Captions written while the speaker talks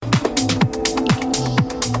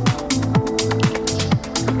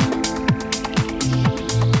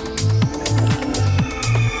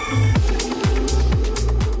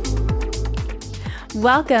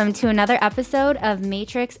Welcome to another episode of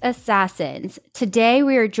Matrix Assassins. Today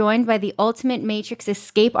we are joined by the ultimate Matrix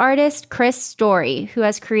escape artist, Chris Story, who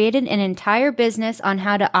has created an entire business on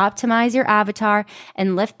how to optimize your avatar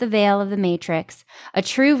and lift the veil of the Matrix. A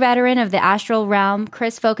true veteran of the astral realm,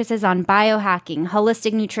 Chris focuses on biohacking,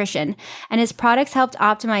 holistic nutrition, and his products helped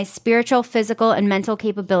optimize spiritual, physical, and mental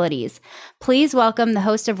capabilities. Please welcome the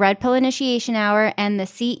host of Red Pill Initiation Hour and the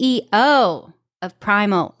CEO of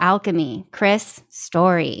Primal, Alchemy, Chris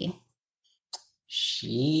Story.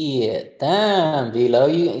 Shit, damn, Velo,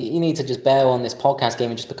 you need to just bail on this podcast game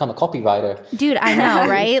and just become a copywriter. Dude, I know,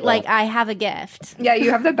 right? Like, I have a gift. Yeah, you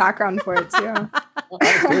have the background for it, too. Well,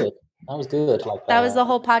 that was good. That was good. Like that was the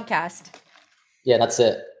whole podcast. Yeah, that's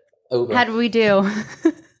it. Over. How did we do?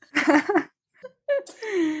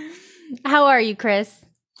 How are you, Chris?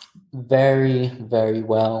 Very, very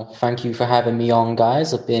well. Thank you for having me on,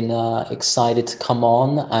 guys. I've been excited to come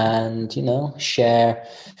on and, share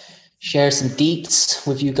some deets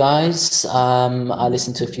with you guys. I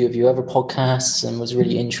listened to a few of your other podcasts and was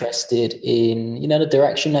really interested in, the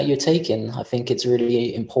direction that you're taking. I think it's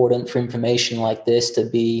really important for information like this to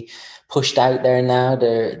be pushed out there now.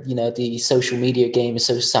 The social media game is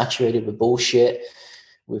so saturated with bullshit,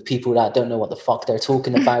 with people that don't know what the fuck they're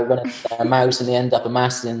talking about, running their mouths, and they end up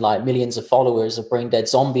amassing like millions of followers of brain dead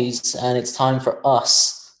zombies. And it's time for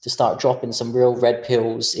us to start dropping some real red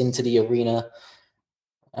pills into the arena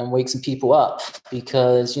and wake some people up,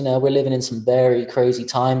 because, we're living in some very crazy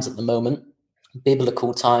times at the moment,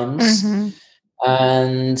 biblical times. Mm-hmm.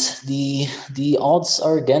 And the odds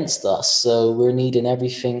are against us. So we're needing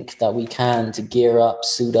everything that we can to gear up,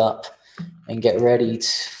 suit up, and get ready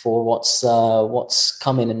for what's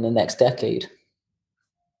coming in the next decade.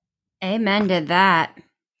 Amen to that.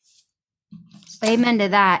 Amen to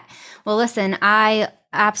that. Well, listen, I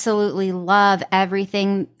absolutely love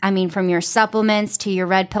everything. I mean, from your supplements to your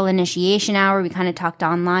Red Pill Initiation Hour. We kind of talked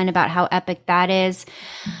online about how epic that is.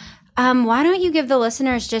 Why don't you give the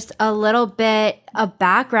listeners just a little bit of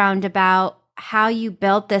background about how you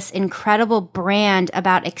built this incredible brand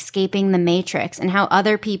about escaping the Matrix and how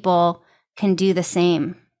other people can do the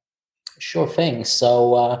same? Sure thing.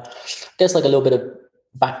 So I guess like a little bit of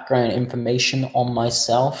background information on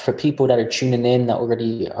myself for people that are tuning in that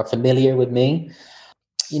already are familiar with me.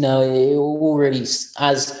 It already,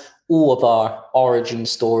 as all of our origin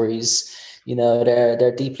stories,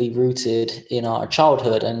 they're deeply rooted in our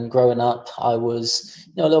childhood. And growing up, I was,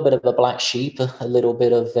 a little bit of a black sheep, a little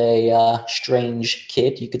bit of a strange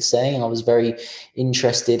kid, you could say. And I was very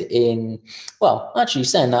interested in, well, actually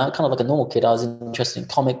saying that, kind of like a normal kid, I was interested in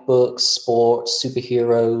comic books, sports,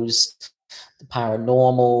 superheroes, the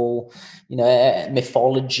paranormal,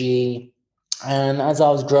 mythology. And as I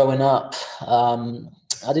was growing up,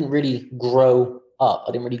 I didn't really grow up.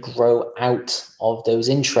 I didn't really grow out of those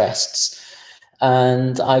interests.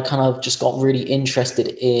 And I kind of just got really interested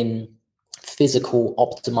in physical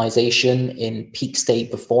optimization, in peak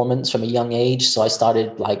state performance from a young age. So I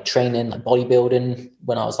started like training like bodybuilding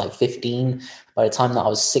when I was like 15. By the time that I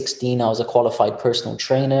was 16, I was a qualified personal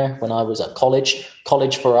trainer. When I was at college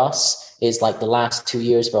for us is like the last 2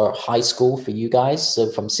 years of our high school for you guys.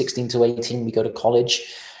 So from 16 to 18, we go to college.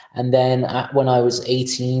 And then when I was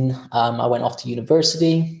 18, I went off to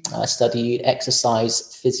university. I studied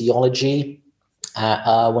exercise physiology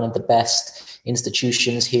at one of the best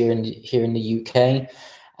institutions here in the UK.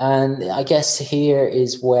 And I guess here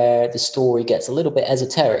is where the story gets a little bit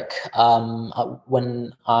esoteric.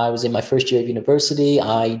 When I was in my first year of university,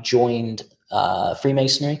 I joined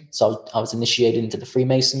Freemasonry. So I was initiated into the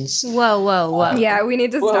Freemasons. Whoa. Yeah, we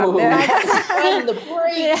need to stop there. Slam the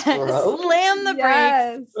brakes, bro. Slam the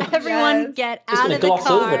brakes. Everyone get just out of the car. Just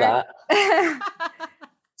over that.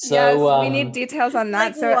 So, yes, we need details on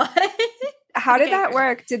that. Like, so what? How did that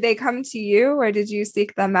work? Did they come to you or did you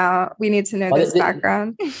seek them out? We need to know this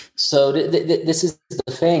background. So this is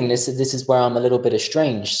the thing. This is where I'm a little bit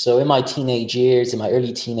estranged. So in my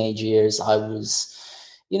early teenage years, I was,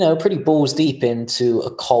 pretty balls deep into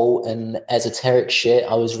occult and esoteric shit.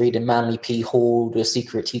 I was reading Manly P. Hall, The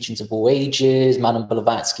Secret Teachings of All Ages, Madame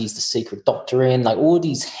Blavatsky's The Secret Doctrine, like all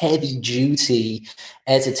these heavy duty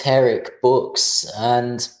esoteric books.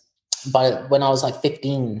 And when I was like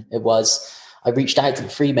 15, I reached out to the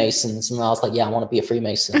Freemasons and I was like, yeah, I want to be a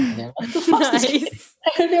Freemason. And they're like, the fuck's this kid?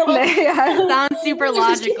 Sounds super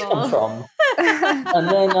logical. And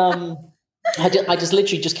then I just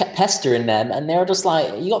literally just kept pestering them, and they were just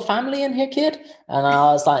like, you got family in here, kid? And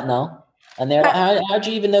I was like, no. And they're like, how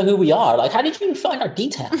do you even know who we are? Like, how did you even find our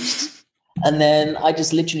details? And then I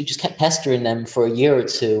just literally just kept pestering them for a year or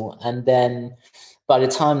two. And then by the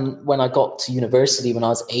time when I got to university, when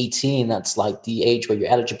I was 18, that's like the age where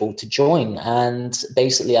you're eligible to join. And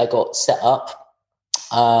basically I got set up.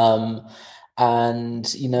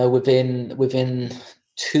 And, you know, within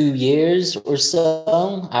 2 years or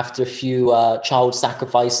so, after a few child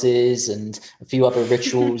sacrifices and a few other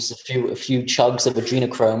rituals, a few chugs of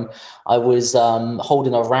adrenochrome, I was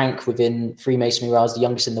holding a rank within Freemasonry where I was the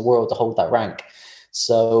youngest in the world to hold that rank.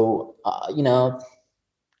 So, you know,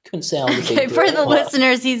 couldn't say I was a big deal, for the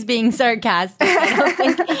listeners, he's being sarcastic. I don't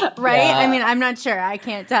think, right? Yeah. I mean, I'm not sure. I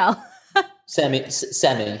can't tell.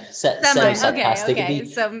 Semi-sarcastic. Okay.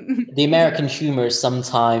 The American humor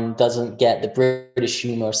sometimes doesn't get the British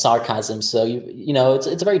humor, sarcasm. So you know, it's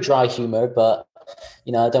a very dry humor, but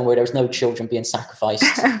you know, don't worry, there was no children being sacrificed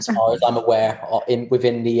as far as I'm aware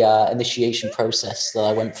within the initiation process that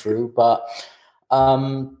I went through. But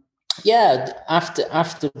yeah, after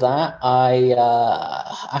that,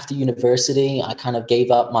 after university, I kind of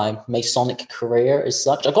gave up my Masonic career as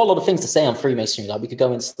such. I've got a lot of things to say on Freemasonry, like we could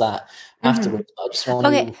go into that afterwards. I just want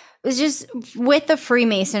to... It's just with the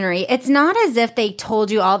Freemasonry, it's not as if they told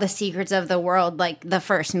you all the secrets of the world like the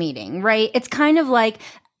first meeting, right? It's kind of like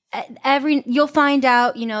you'll find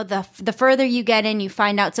out, you know, the further you get in, you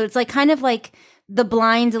find out. So it's like kind of like the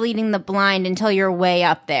blinds leading the blind until you're way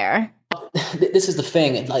up there. This is the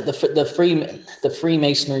thing, like the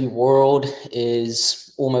Freemasonry world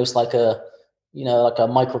is almost like a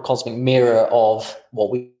microcosmic mirror of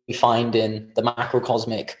what we find in the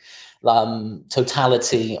macrocosmic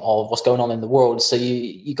totality of what's going on in the world. So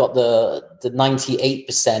you got the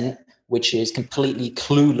 98%, which is completely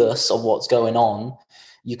clueless of what's going on.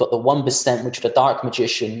 You've got the 1%, which are the dark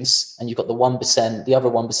magicians, and you've got the other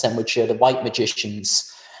 1%, which are the white magicians.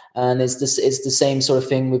 And it's the same sort of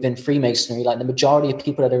thing within Freemasonry. Like the majority of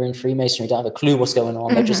people that are in Freemasonry don't have a clue what's going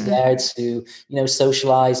on. They're just there to, you know,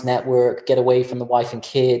 socialize, network, get away from the wife and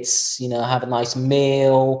kids, you know, have a nice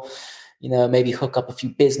meal, you know, maybe hook up a few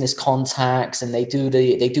business contacts, and they do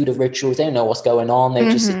the rituals. They don't know what's going on.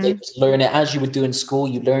 They just learn it as you would do in school.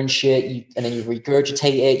 You learn shit, and then you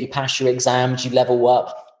regurgitate it. You pass your exams. You level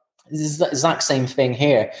up. It's the exact same thing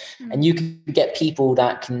here. And you can get people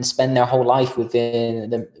that can spend their whole life within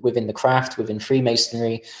the craft, within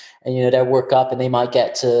Freemasonry, and you know, they'll work up and they might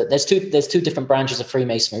get to, there's two different branches of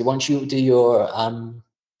Freemasonry. Once you do your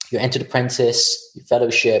entered apprentice, your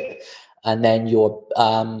fellowship, and then your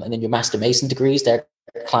Master Mason degrees, they're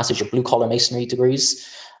classed as your blue collar masonry degrees.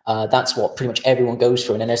 That's what pretty much everyone goes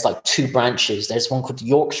through. And then there's like two branches. There's one called the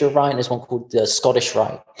Yorkshire Rite, and there's one called the Scottish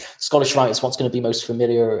Rite. Scottish Rite is what's going to be most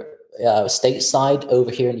familiar stateside.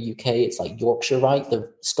 Over here in the UK, it's like Yorkshire Rite. The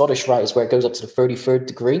Scottish Rite is where it goes up to the 33rd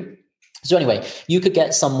degree. So anyway, you could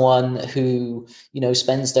get someone who, you know,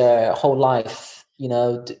 spends their whole life, you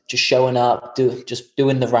know, just showing up, just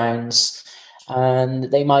doing the rounds, and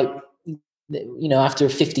they might, you know, after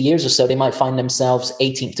 50 years or so, they might find themselves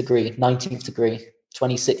 18th degree, 19th degree,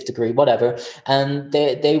 26th degree, whatever. And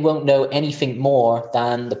they won't know anything more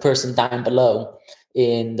than the person down below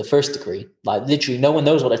in the first degree. Like literally no one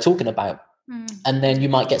knows what they're talking about. And then you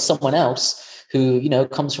might get someone else who, you know,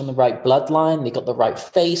 comes from the right bloodline. They got the right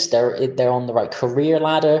face. They're on the right career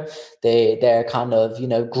ladder. They're kind of, you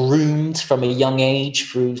know, groomed from a young age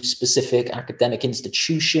through specific academic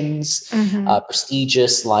institutions,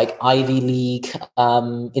 prestigious like Ivy League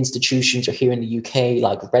institutions, or here in the UK,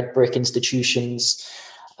 like red brick institutions.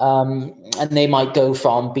 And they might go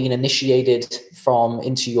from being initiated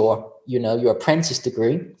into your, you know, your apprentice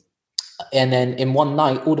degree, and then in one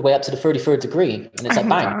night all the way up to the 33rd degree, and it's like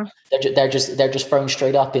bang, they're just thrown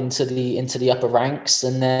straight up into the upper ranks,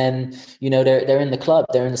 and then, you know, they're in the club,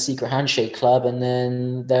 they're in the secret handshake club, and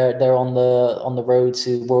then they're on the road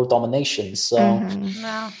to world domination. So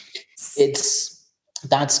Wow.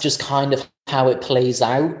 That's just kind of how it plays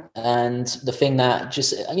out. And the thing that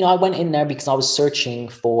just, you know, I went in there because I was searching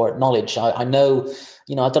for knowledge. I know,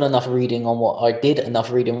 you know, I did enough reading on what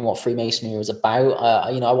Freemasonry was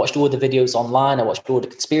about. You know, I watched all the videos online. I watched all the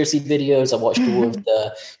conspiracy videos. I watched all of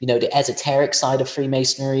the, you know, the esoteric side of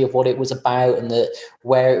Freemasonry, of what it was about, and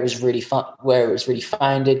where it was really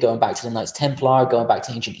founded, going back to the Knights Templar, going back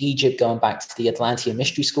to ancient Egypt, going back to the Atlantean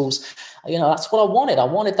mystery schools. You know, that's what I wanted. I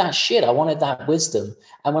wanted that shit. I wanted that wisdom.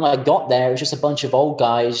 And when I got there, it was just a bunch of old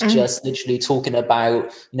guys just literally talking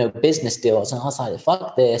about, you know, business deals. And I was like,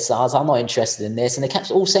 fuck this. I'm not interested in this. And they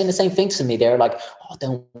kept all saying the same thing to me. They were like, oh,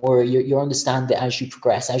 don't worry. You understand it as you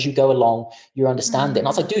progress, as you go along, you understand it. And I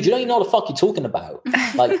was like, dude, you don't even know what the fuck you're talking about.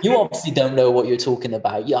 Like, you obviously don't know what you're talking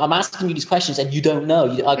about. I'm asking you these questions and you don't know.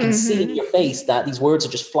 I can see in your face that these words are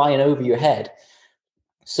just flying over your head.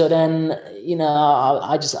 So then, you know,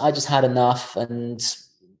 I just had enough, and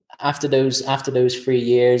after those 3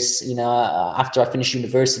 years, after I finished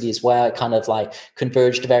university as well, it kind of like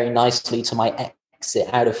converged very nicely to my exit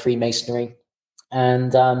out of Freemasonry.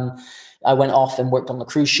 And I went off and worked on the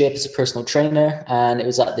cruise ship as a personal trainer. And it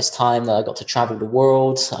was at this time that I got to travel the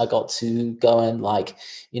world. I got to go and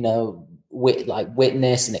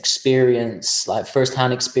witness and experience, like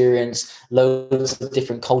firsthand experience, loads of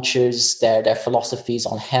different cultures, their philosophies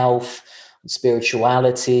on health, on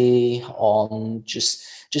spirituality, on just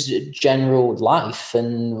general life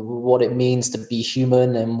and what it means to be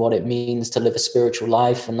human and what it means to live a spiritual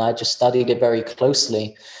life. And I just studied it very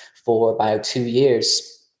closely for about 2 years.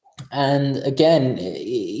 And again,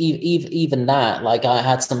 even that, like I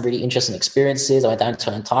had some really interesting experiences. I went down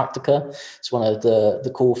to Antarctica. It's one of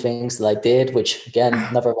the cool things that I did, which again,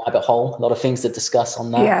 another rabbit hole, a lot of things to discuss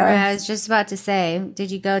on that. Yeah, I was just about to say,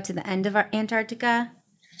 did you go to the end of Antarctica?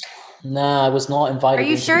 No, I was not invited. Are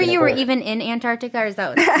you sure you were even in Antarctica, or is that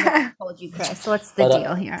what I told you, Chris? What's the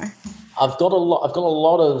deal here? I've got a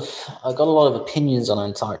lot of opinions on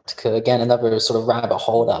Antarctica. Again, another sort of rabbit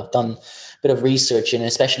hole that I've done a bit of research in,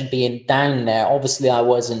 especially being down there. Obviously, I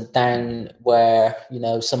wasn't down where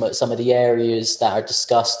some of the areas that are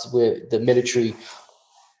discussed with the military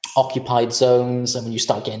occupied zones, and when you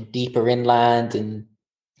start getting deeper inland, and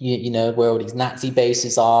where all these Nazi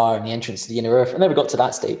bases are, and the entrance to the inner Earth. I never got to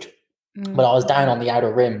that stage. But I was down on the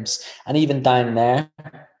outer rims, and even down there,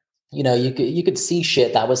 you could see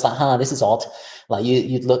shit that was like, this is odd. Like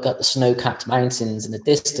you'd look at the snow-capped mountains in the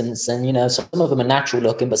distance, and some of them are natural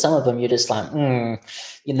looking, but some of them you're just like,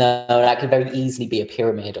 that could very easily be a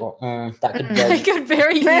pyramid, or that could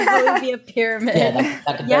very easily be a pyramid. Yeah,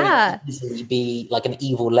 that could very easily be like an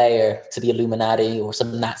evil layer to the Illuminati or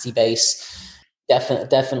some Nazi base.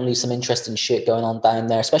 Definitely some interesting shit going on down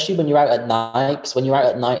there, especially when you're out at night. Because when you're out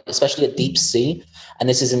at night, especially at deep sea, and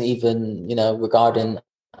this isn't even, regarding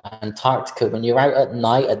Antarctica, when you're out at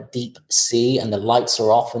night at deep sea and the lights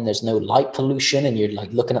are off and there's no light pollution and you're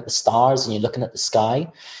like looking at the stars and you're looking at the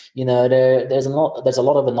sky, there's a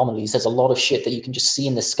lot of anomalies. There's a lot of shit that you can just see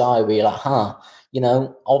in the sky where you're like,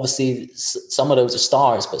 obviously some of those are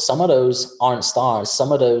stars, but some of those aren't stars.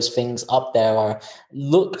 Some of those things up there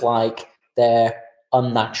look like they're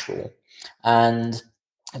unnatural. And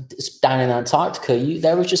down in Antarctica,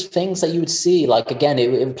 there were just things that you would see. Like, again, it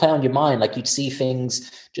would play on your mind. Like, you'd see things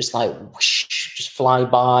just like whoosh, just fly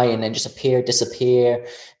by and then just appear, disappear,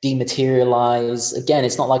 dematerialize. Again,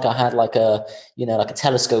 it's not like I had like a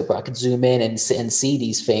telescope where I could zoom in and sit and see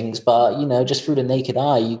these things. But, just through the naked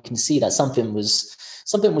eye, you can see that something was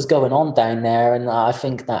going on down there. And I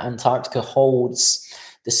think that Antarctica holds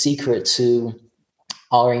the secret to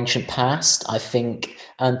our ancient past. I think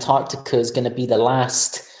Antarctica is going to be the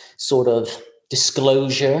last sort of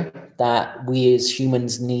disclosure that we as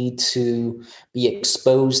humans need to be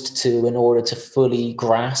exposed to in order to fully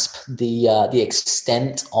grasp the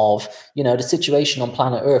extent of the situation on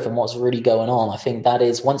planet Earth and what's really going on. I think that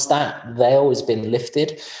is, once that veil has been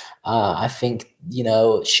lifted, I think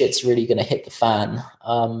shit's really going to hit the fan.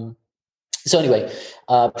 So anyway,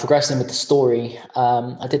 progressing with the story,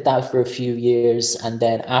 I did that for a few years. And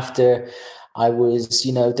then after I was,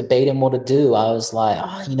 debating what to do, I was like,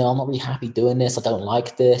 I'm not really happy doing this. I don't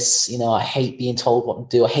like this. I hate being told what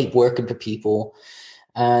to do. I hate working for people.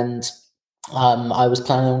 And I was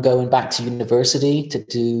planning on going back to university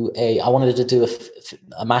I wanted to do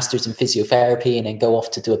a master's in physiotherapy and then go off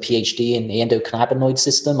to do a PhD in the endocannabinoid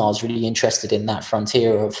system. I was really interested in that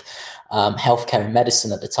frontier of healthcare and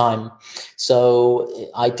medicine at the time. So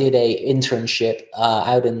I did a internship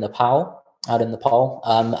out in Nepal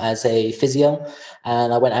as a physio.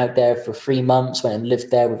 And I went out there for 3 months, went and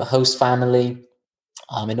lived there with a host family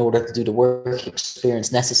in order to do the work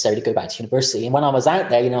experience necessary to go back to university. And when I was out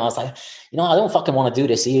there, I was like, I don't fucking want to do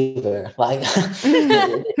this either. Like,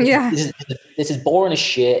 this is boring as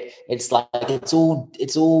shit. It's like, it's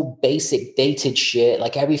all basic dated shit.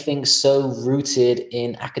 Like, everything's so rooted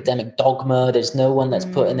in academic dogma. There's no one that's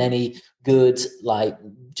putting any good, like,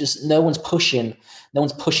 just no one's pushing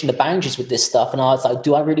the boundaries with this stuff. And I was like,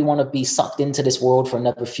 do I really want to be sucked into this world for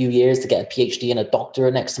another few years to get a PhD and a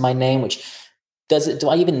doctorate next to my name, which do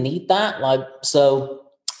I even need that? Like, so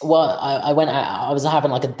well, I went out, I was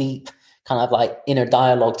having like a deep kind of like inner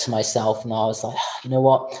dialogue to myself. And I was like, you know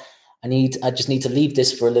what? I just need to leave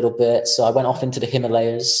this for a little bit. So I went off into the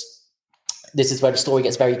Himalayas this is where the story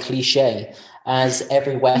gets very cliche, as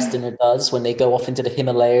every Westerner does when they go off into the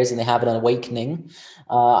Himalayas and they have an awakening.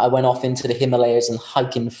 I went off into the Himalayas and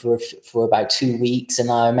hiking for about 2 weeks,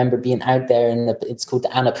 and I remember being out there it's called the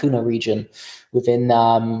Annapurna region, within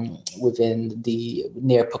the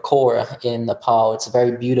near Pokora in Nepal. It's a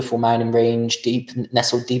very beautiful mountain range,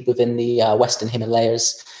 nestled deep within the Western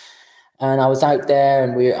Himalayas. And I was out there,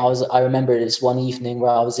 and I remember this one evening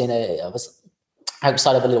where I was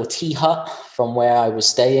outside of a little tea hut from where I was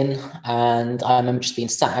staying. And I remember just being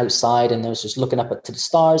sat outside, and I was just looking up to the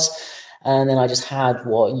stars. And then I just had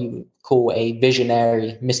what you call a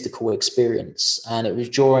visionary, mystical experience. And it was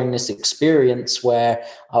during this experience where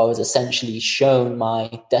I was essentially shown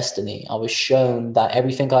my destiny. I was shown that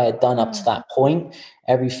everything I had done up to that point,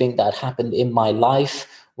 everything that had happened in my life,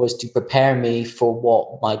 was to prepare me for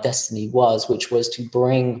what my destiny was, which was to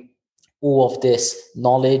bring all of this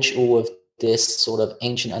knowledge, all of this sort of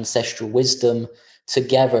ancient ancestral wisdom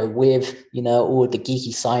together with, all the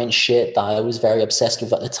geeky science shit that I was very obsessed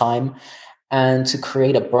with at the time, and to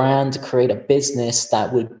create a brand, to create a business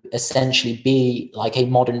that would essentially be like a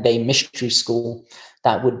modern day mystery school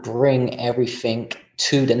that would bring everything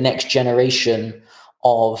to the next generation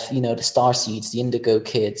of, the star seeds, the indigo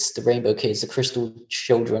kids, the rainbow kids, the crystal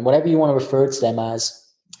children, whatever you want to refer to them as,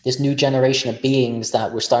 this new generation of beings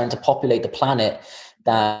that were starting to populate the planet,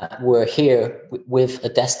 that were here with a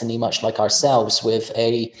destiny much like ourselves, with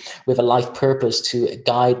a life purpose to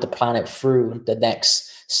guide the planet through the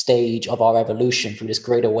next stage of our evolution, through this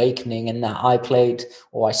great awakening. And that I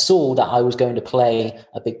saw that I was going to play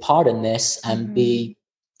a big part in this, and be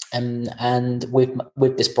and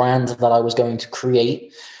with this brand that I was going to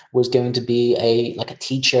create, was going to be a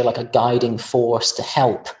teacher, like a guiding force to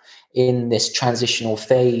help in this transitional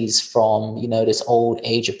phase from, this old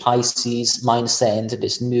age of Pisces mindset into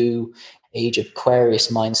this new age of Aquarius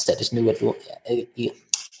mindset, this new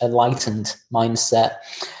enlightened mindset.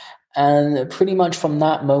 And pretty much from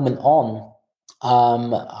that moment on,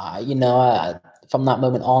 from that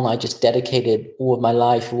moment on, I just dedicated all of my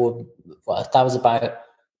life. That was about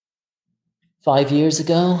 5 years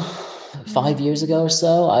ago. 5 years ago or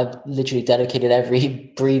so, I've literally dedicated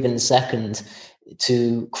every breathing second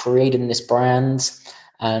to creating this brand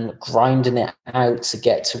and grinding it out to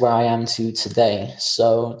get to where I am to today.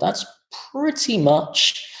 So that's pretty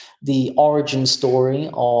much the origin story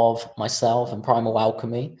of myself and Primal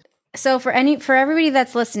Alchemy. So for everybody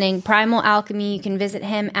that's listening, Primal Alchemy, you can visit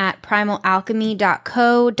him at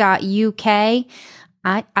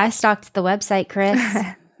primalalchemy.co.uk. I stalked the website, Chris.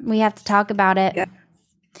 We have to talk about it. Yeah.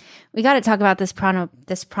 We got to talk about this prana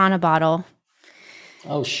bottle.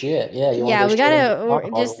 Oh shit! Yeah, we gotta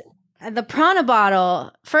just the prana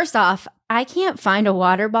bottle. First off, I can't find a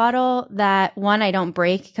water bottle that, one, I don't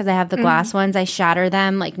break because I have the glass ones. I shatter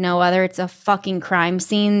them like no other. It's a fucking crime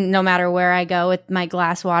scene no matter where I go with my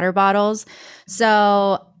glass water bottles.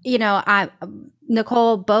 So,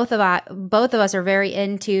 Nicole, both of us are very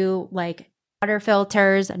into like water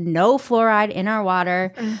filters, no fluoride in our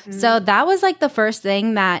water. So that was like the first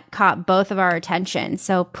thing that caught both of our attention.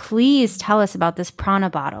 So please tell us about this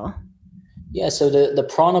prana bottle. Yeah, so the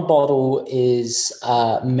prana bottle is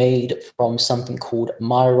made from something called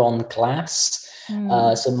Myron glass.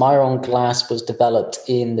 So Myron glass was developed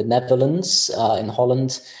in the Netherlands, in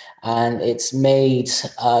Holland, and it's made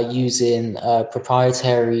using a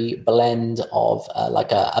proprietary blend of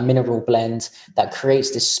a mineral blend that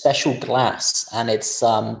creates this special glass. And it's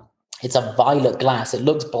a violet glass. It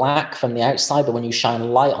looks black from the outside, but when you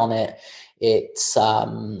shine light on it, it's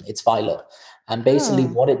violet. And basically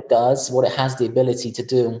what it has the ability to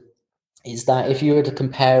do is that if you were to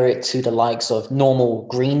compare it to the likes of normal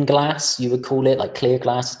green glass, you would call it like clear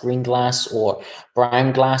glass, green glass, or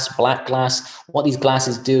brown glass, black glass. What these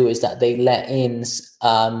glasses do is that they let in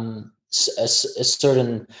a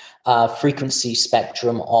certain frequency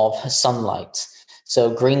spectrum of sunlight.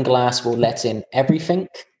 So green glass will let in everything.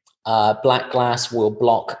 Black glass will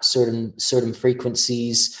block certain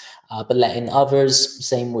frequencies, but let in others.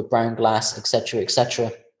 Same with brown glass, etc.,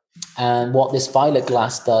 etc. And what this violet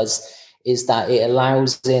glass does is that it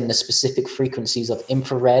allows in the specific frequencies of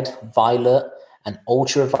infrared, violet, and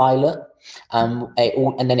ultraviolet,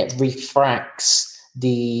 and then it refracts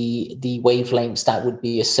the wavelengths that would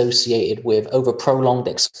be associated with, over prolonged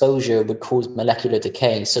exposure, would cause molecular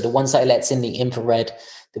decay. So the ones that it lets in, the infrared,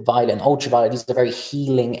 the violet, and ultraviolet, these are very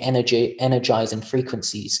healing, energizing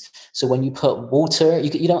frequencies. So when you put water,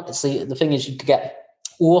 you don't see, the thing is, you could get,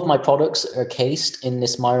 all of my products are cased in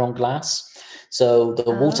this Myron glass. So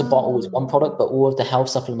the water bottle is one product, but all of the health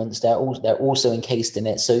supplements, they're also encased in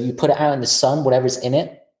it. So you put it out in the sun, whatever's in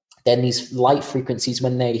it, then these light frequencies,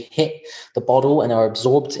 when they hit the bottle and are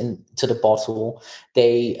absorbed into the bottle,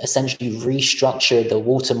 they essentially restructure the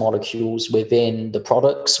water molecules within the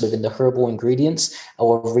products, within the herbal ingredients,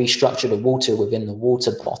 or restructure the water within the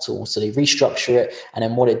water bottle. So they restructure it. And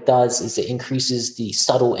then what it does is it increases the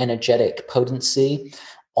subtle energetic potency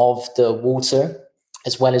of the water,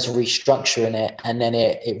 as well as restructuring it. And then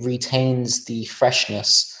it retains the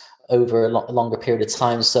freshness over a longer period of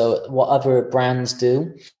time. So what other brands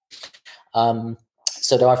do,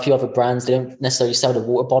 so there are a few other brands, they don't necessarily sell the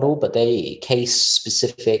water bottle, but they case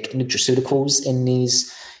specific nutraceuticals in these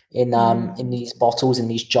bottles, in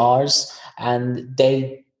these jars. And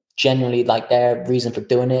they generally, like, their reason for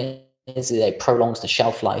doing it is that it prolongs the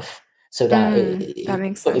shelf life. So that that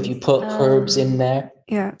makes sense. If you put herbs in there,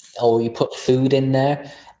 or you put food in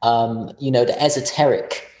there, the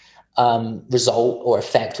esoteric result or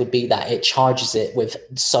effect would be that it charges it with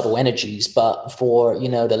subtle energies. But for, the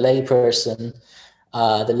layperson,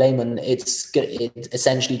 the layman, it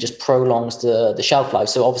essentially just prolongs the shelf life.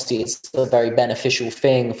 So obviously it's a very beneficial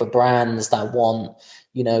thing for brands that want,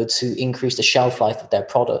 to increase the shelf life of their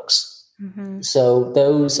products. Mm-hmm. So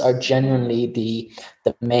those are generally the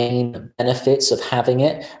main benefits of having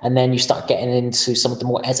it. And then you start getting into some of the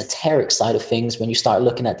more esoteric side of things. When you start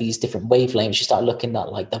looking at these different wavelengths, you start looking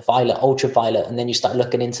at like the violet, ultraviolet, and then you start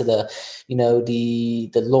looking into the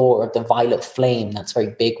lore of the violet flame. That's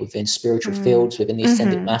very big within spiritual fields, within the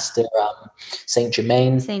Ascended Master, Saint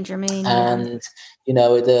Germain. And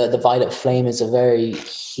the violet flame is a very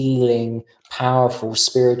healing, powerful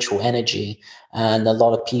spiritual energy, and a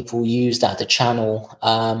lot of people use that to channel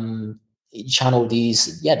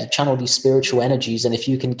these spiritual energies. And if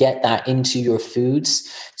you can get that into your foods,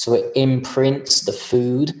 so it imprints the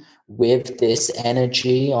food with this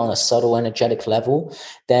energy on a subtle energetic level,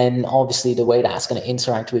 then obviously the way that's going to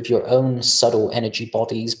interact with your own subtle energy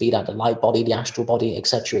bodies, be that the light body, the astral body,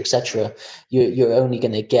 etc., you're only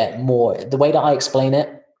going to get more. The way that I explain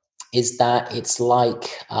it is that it's like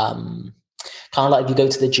kind of like if you go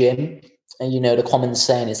to the gym, and the common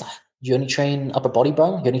saying is, you only train upper body,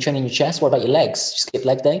 bro? You only train in your chest? What about your legs? You skip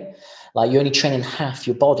leg day? Like, you're only training half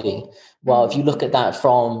your body. Well, if you look at that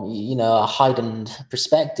from, a heightened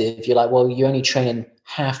perspective, you're like, well, you're only training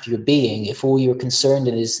half your being. If all you're concerned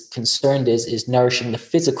is nourishing the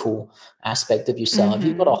physical aspect of yourself,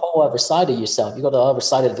 you've got a whole other side of yourself. You've got the other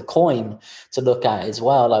side of the coin to look at as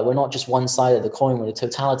well. Like, we're not just one side of the coin, we're the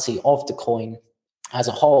totality of the coin as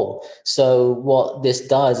a whole. So what this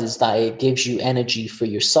does is that it gives you energy for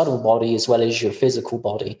your subtle body as well as your physical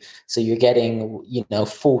body. So you're getting,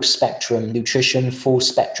 full spectrum nutrition, full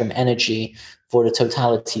spectrum energy for the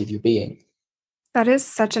totality of your being. That is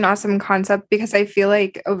such an awesome concept, because I feel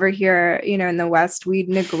like over here, in the West, we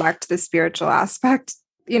neglect the spiritual aspect,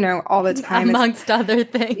 all the time. Amongst other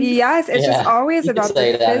things. Yes, it's just always about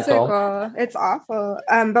the physical. It's awful.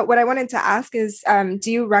 But what I wanted to ask is, do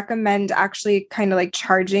you recommend actually kind of like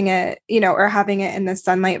charging it, or having it in the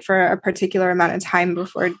sunlight for a particular amount of time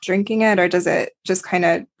before drinking it? Or does it just kind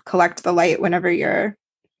of collect the light whenever you're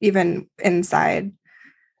even inside?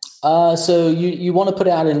 So you want to put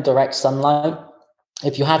it out in direct sunlight.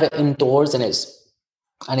 If you have it indoors and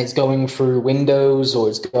it's going through windows, or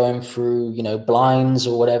it's going through, blinds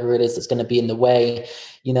or whatever it is that's going to be in the way,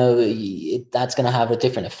 that's going to have a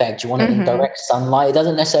different effect. You want it in direct sunlight. It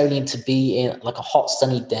doesn't necessarily need to be in like a hot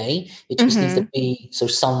sunny day. It just needs to be so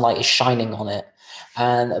sunlight is shining on it.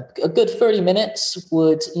 And a good 30 minutes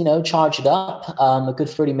would, charge it up. A good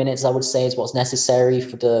 30 minutes, I would say, is what's necessary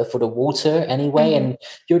for the water anyway. And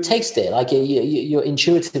you'll taste it. Like you're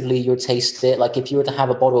intuitively, you'll taste it. Like if you were to have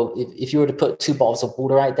a bottle, if you were to put 2 bottles of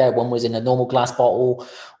water out there, one was in a normal glass bottle,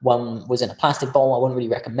 one was in a plastic bottle, I wouldn't really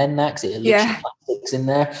recommend that because it looks like plastics in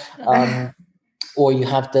there. Or you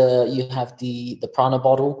have the Prana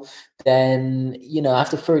bottle, then,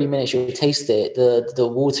 after 30 minutes, you'll taste it. The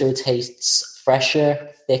water tastes fresher,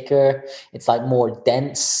 thicker. It's like more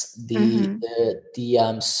dense.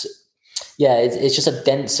 It's just a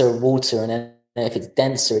denser water. And then if it's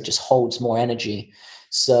denser, it just holds more energy.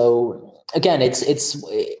 So again, it's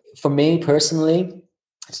for me personally,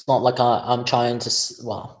 it's not like I'm trying to,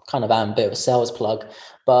 kind of am a bit of a sales plug,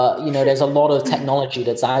 but there's a lot of technology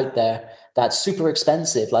that's out there that's super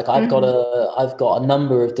expensive. Like I've got a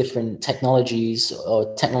number of different technologies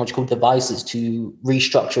or technological devices to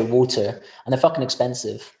restructure water, and they're fucking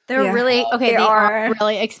expensive. They're really they are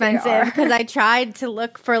really expensive, because I tried to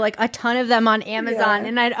look for like a ton of them on Amazon,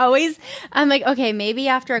 and I'm like, okay, maybe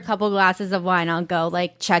after a couple glasses of wine I'll go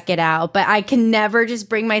like check it out, but I can never just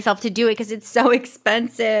bring myself to do it because it's so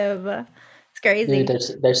expensive. It's crazy.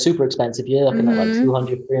 Dude, they're super expensive. You're looking at like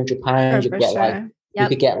 200, 300 pounds. You get like You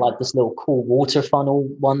could get like this little cool water funnel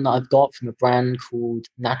one that I've got from a brand called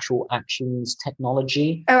Natural Actions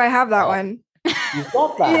Technology. Oh, I have that one. You've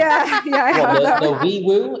got that? Yeah, I have that one. The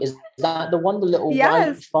Wee-Woo? Is that the one, the little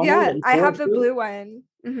white funnel? Yeah, I have the blue one.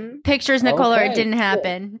 Mm-hmm. Pictures, Nicole, or it didn't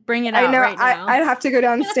happen. Bring it out. I know. Right now. I'd have to go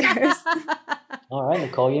downstairs. All right,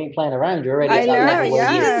 Nicole, you ain't playing around. You're already at that level.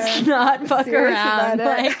 She does not fuck around.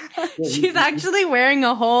 Like, she's actually wearing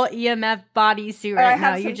a whole EMF bodysuit right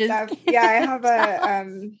now. You just I have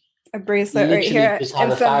a bracelet right here. You just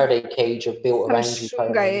have a Faraday cage built around you.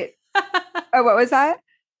 Oh, what was that?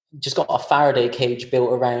 Just got a Faraday cage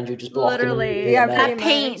built around you, just blocking. Literally,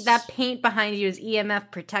 that paint behind you is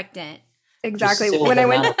EMF protectant. Exactly. When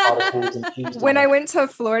I went to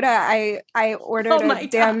Florida, I ordered a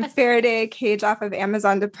damn Faraday cage off of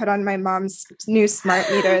Amazon to put on my mom's new smart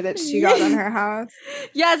meter that she got on her house.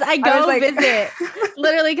 Yes, I go visit.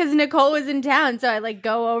 Literally, because Nicole was in town, so I like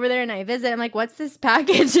go over there and I visit. I'm like, "What's this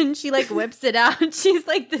package?" And she like whips it out. She's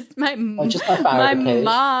like, "This my mom."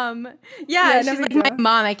 Yeah, she's like, "My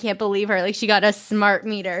mom." I can't believe her. Like, she got a smart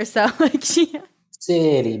meter, so like she.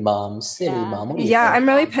 Silly mom. Yeah, I'm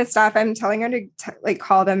really pissed off. I'm telling her to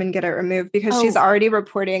call them and get it removed because she's already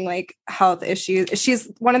reporting like health issues. She's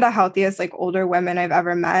one of the healthiest like older women I've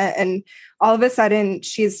ever met, and all of a sudden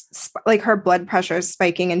she's like her blood pressure is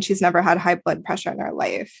spiking, and she's never had high blood pressure in her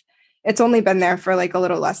life. It's only been there for like a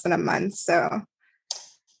little less than a month. So,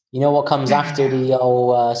 you know what comes after the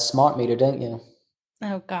old smart meter, don't you?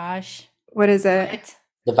 Oh gosh, what is it?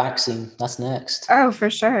 The vaccine. That's next. Oh,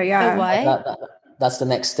 for sure. Yeah. The what? That's the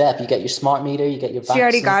next step. You get your smart meter, you get your vaccine. She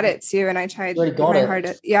already got it too, and I tried my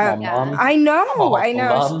hardest. Yeah. I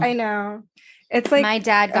know. It's like my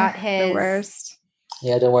dad got his. The worst.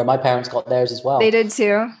 Yeah, don't worry. My parents got theirs as well. They did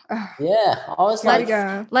too. Yeah, I was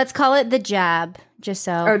let's call it the jab, just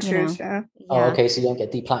so. Oh, true. Yeah. Oh, okay. So you don't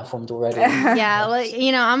get deplatformed already. Yeah,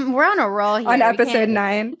 well, we're on a roll here. On episode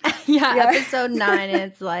 9. Episode 9.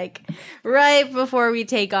 It's like right before we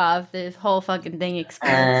take off, the whole fucking thing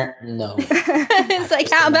explodes. No. It's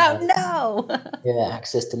like, how about no? Yeah,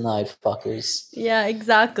 access denied, fuckers. Yeah,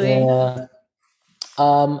 exactly. Yeah.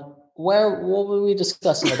 What were we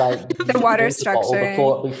discussing about the water structure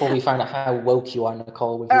before we found out how woke you are,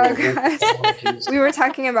 Nicole? We were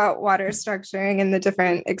talking about water structuring and the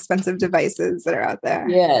different expensive devices that are out there.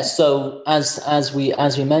 Yeah, so as we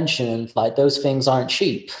mentioned, like those things aren't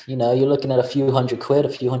cheap. You know, you're looking at a few £100, a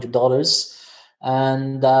few $100.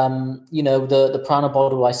 And the Primal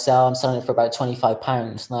bottle I sell, I'm selling it for about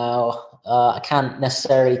 £25. Now, I can't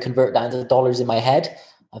necessarily convert that into dollars in my head.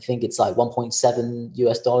 I think it's like $1.7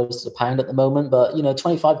 to the pound at the moment, but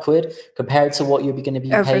 £25 compared to what you're going to be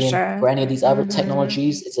paying for any of these other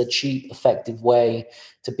technologies, it's a cheap, effective way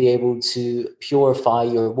to be able to purify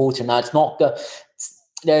your water. Now, it's not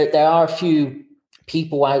there are a few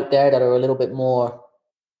people out there that are a little bit more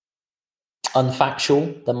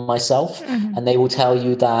unfactual than myself, and they will tell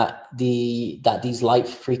you that these light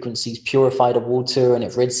frequencies purify the water and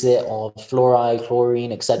it rids it of fluoride,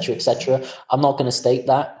 chlorine, etc. I'm not going to state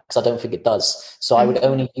that because I don't think it does. So I would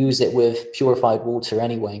only use it with purified water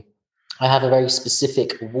anyway. I have a very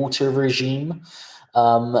specific water regime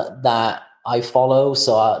that I follow.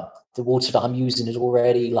 So the water that I'm using is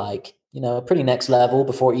already like pretty next level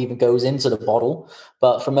before it even goes into the bottle.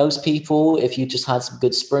 But for most people, if you just had some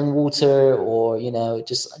good spring water or,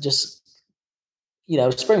 just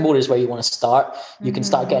spring water is where you want to start. You can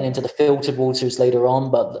start getting into the filtered waters later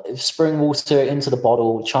on, but if spring water into the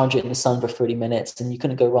bottle, charge it in the sun for 30 minutes, and you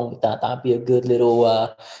couldn't go wrong with that. That'd be a good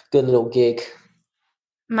little gig.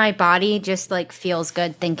 My body just like feels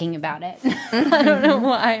good thinking about it. I don't know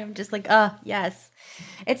why. I'm just like, oh, yes.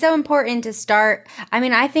 It's so important to start. I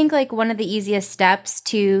mean, I think like one of the easiest steps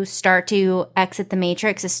to start to exit the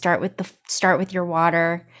matrix is start with your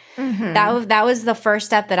water. That was the first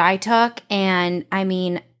step that I took, and I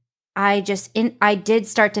mean, I did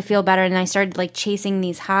start to feel better, and I started like chasing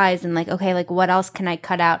these highs and like, okay, like what else can I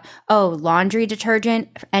cut out? Oh, laundry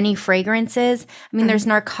detergent, any fragrances. I mean, there's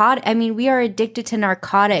narcotic. I mean, we are addicted to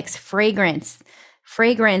narcotics, fragrance,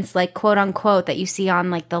 like quote unquote, that you see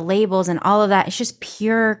on like the labels and all of that. It's just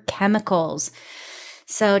pure chemicals.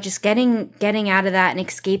 So just getting out of that and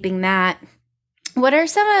escaping that. What are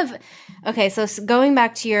so going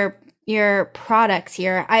back to your products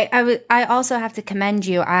here, I also have to commend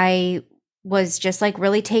you. I was just like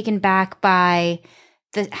really taken back by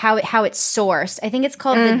how it's sourced. I think it's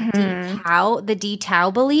called the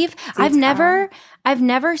D-Tau believe. I've never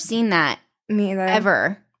seen that. Me either.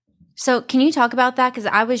 Ever. So can you talk about that? Because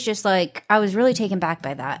I was just like, I was really taken back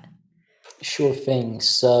by that. Sure thing.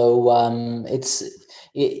 So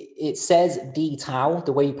it says D-Tau.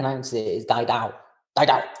 The way you pronounce it is died out. Dai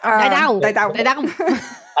Dao. Dai Dao. Dai Dao. Dai Dao.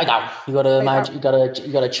 Dai Dao. You gotta imagine. You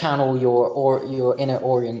gotta channel your inner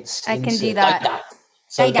Orients. I can do that. Dai Dao.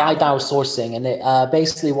 So Dai Dao sourcing, and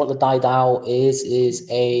basically what the Dai Dao is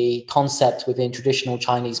a concept within traditional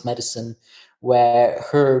Chinese medicine, where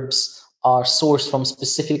herbs are sourced from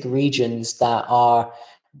specific regions that are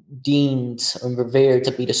deemed and revered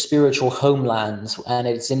to be the spiritual homelands, and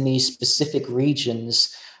it's in these specific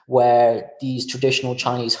regions where these traditional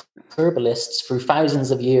Chinese herbalists, through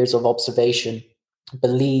thousands of years of observation,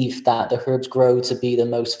 believe that the herbs grow to be the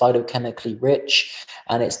most phytochemically rich,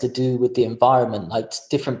 and it's to do with the environment. Like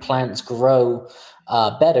different plants grow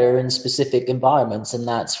better in specific environments, and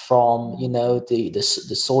that's from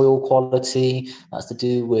the soil quality. That's to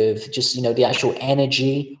do with just the actual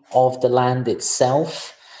energy of the land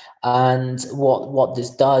itself. And what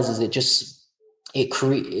this does is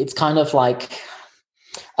it's kind of like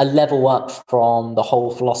a level up from the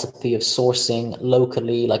whole philosophy of sourcing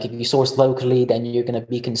locally. Like if you source locally, then you're going to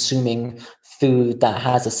be consuming food that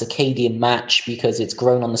has a circadian match because it's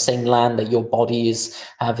grown on the same land that your body is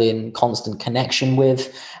having constant connection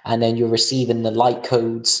with. And then you're receiving the light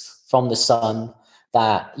codes from the sun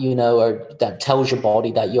that, or that tells your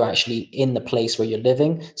body that you're actually in the place where you're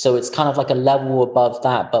living. So it's kind of like a level above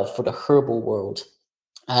that, but for the herbal world.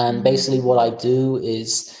 And basically what I do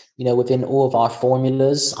is, within all of our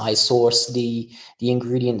formulas, I source the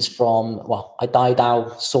ingredients from, I Dai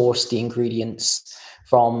Dao source the ingredients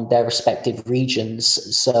from their respective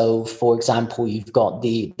regions. So for example, you've got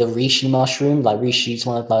the reishi mushroom. Like reishi is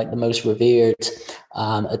one of the most revered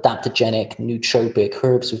adaptogenic nootropic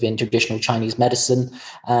herbs within traditional Chinese medicine.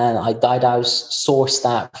 And I Dai Dao source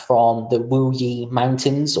that from the Wuyi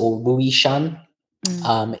Mountains or Wuyi Shan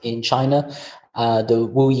in China. The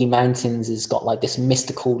Wuyi Mountains has got like this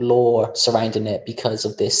mystical lore surrounding it because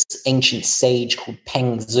of this ancient sage called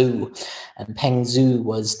Peng Zhu. And Peng Zhu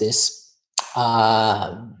was this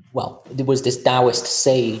this Taoist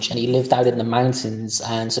sage, and he lived out in the mountains,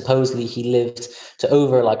 and supposedly he lived to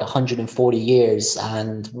over like 140 years.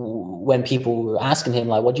 And when people were asking him,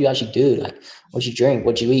 like, what do you actually do? Like, what do you drink?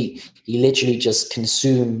 What do you eat? He literally just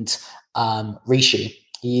consumed reishi.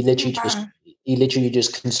 He literally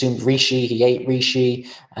just consumed reishi. He ate reishi,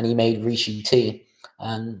 and he made reishi tea.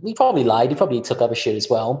 And he probably lied. He probably took other shit as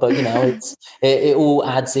well. But it all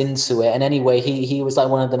adds into it. And anyway, he was like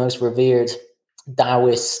one of the most revered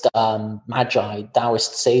Taoist magi,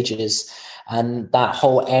 Taoist sages, and that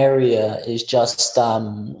whole area is just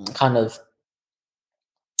kind of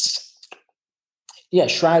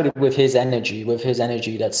shrouded with his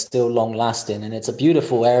energy that's still long lasting. And it's a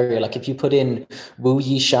beautiful area. Like if you put in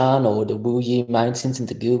Wuyi Shan or the Wuyi Mountains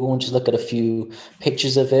into Google and just look at a few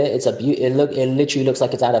pictures of it, it literally looks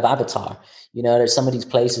like it's out of Avatar. There's some of these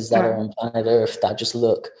places that are on planet Earth that just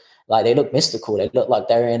look like they look mystical. They look like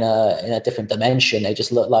they're in a different dimension. They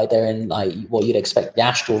just look like they're in like what you'd expect the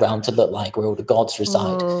astral realm to look like, where all the gods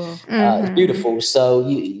reside. It's beautiful. So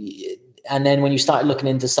and then when you start looking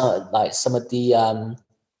into some of the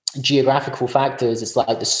geographical factors, it's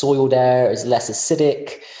like the soil there is less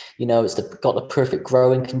acidic. It's got the perfect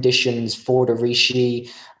growing conditions for the reishi.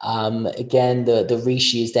 Again, the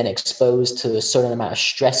reishi is then exposed to a certain amount of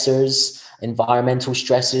stressors, environmental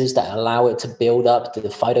stressors that allow it to build up the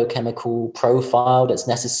phytochemical profile that's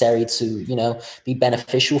necessary to, be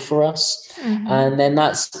beneficial for us. And then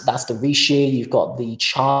that's the reishi. You've got the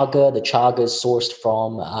chaga. The chaga is sourced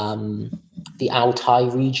from the Altai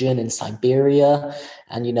region in Siberia,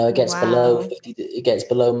 and it gets below 50. It gets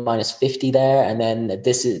below -50 there, and then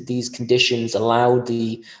these conditions allow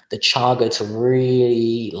the chaga to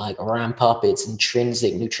really like ramp up its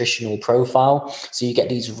intrinsic nutritional profile. So you get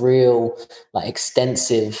these real like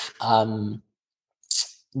extensive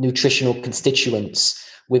nutritional constituents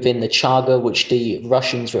within the chaga, which the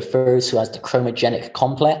Russians refer to as the chromogenic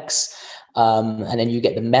complex. And then you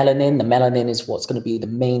get the melanin. The melanin is what's going to be the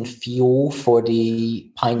main fuel for the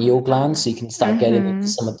pineal gland. So you can start getting into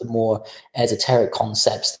some of the more esoteric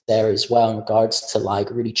concepts there as well in regards to like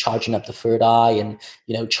really charging up the third eye, and,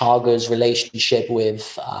 chaga's relationship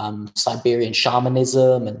with Siberian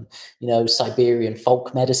shamanism and, Siberian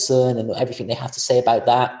folk medicine and everything they have to say about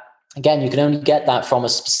that. Again, you can only get that from a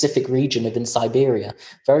specific region within Siberia,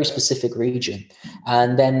 very specific region.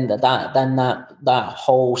 And then that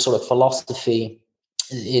whole sort of philosophy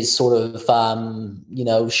is sort of,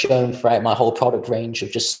 shown throughout my whole product range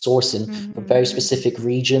of just sourcing from very specific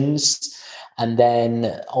regions. And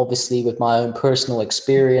then obviously with my own personal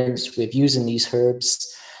experience with using these herbs,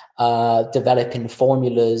 developing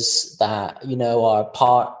formulas that, are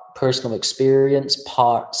part personal experience,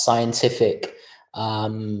 part scientific,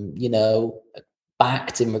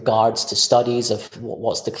 backed in regards to studies of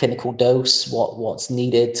what's the clinical dose, what's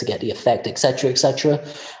needed to get the effect, etc., etc.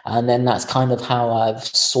 And then that's kind of how I've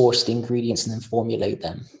sourced the ingredients and then formulate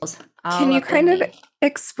them. Can you kind of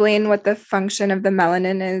explain what the function of the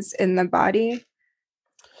melanin is in the body?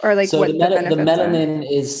 Or like so what the melanin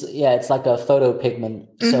is, it's like a photopigment.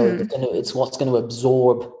 So it's what's going to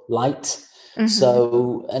absorb light.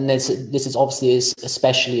 So, and this is obviously is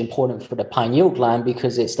especially important for the pineal gland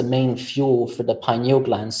because it's the main fuel for the pineal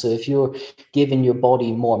gland. So if you're giving your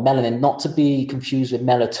body more melanin, not to be confused with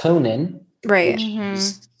melatonin, right, which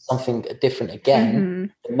is something different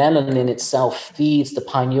again, the melanin itself feeds the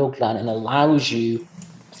pineal gland and allows you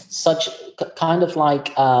such kind of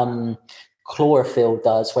like chlorophyll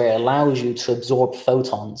does, where it allows you to absorb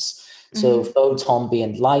photons. So photon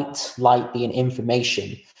being light being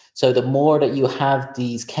information. So the more that you have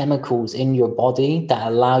these chemicals in your body that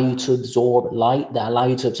allow you to absorb light, that allow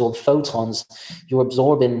you to absorb photons, you're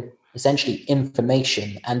absorbing essentially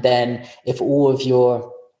information. And then if all of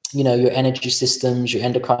your, your energy systems, your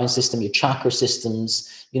endocrine system, your chakra systems,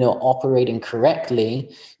 operating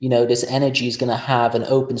correctly, this energy is going to have an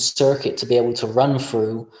open circuit to be able to run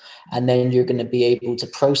through. And then you're going to be able to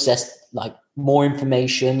process like more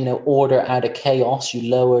information, order out of chaos.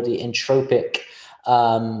 You lower the entropic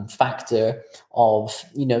factor of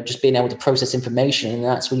just being able to process information, and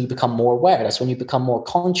that's when you become more aware. That's when you become more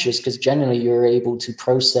conscious, because generally you're able to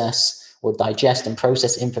process or digest and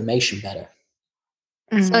process information better.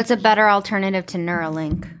 So it's a better alternative to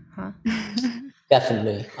Neuralink, huh?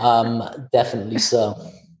 Definitely so.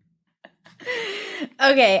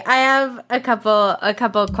 Okay, I have a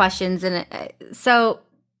couple questions, and so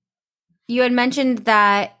you had mentioned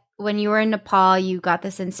that when you were in Nepal, you got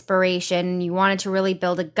this inspiration. You wanted to really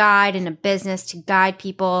build a guide and a business to guide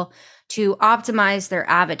people to optimize their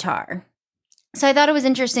avatar. So I thought it was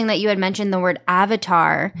interesting that you had mentioned the word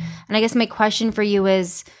avatar. And I guess my question for you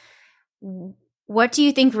is, what do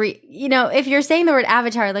you think, if you're saying the word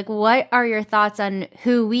avatar, like what are your thoughts on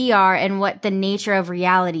who we are and what the nature of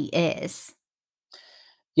reality is?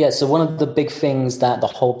 Yeah, so one of the big things that the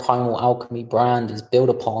whole Primal Alchemy brand is built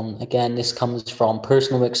upon, again, this comes from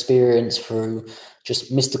personal experience, through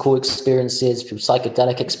just mystical experiences, through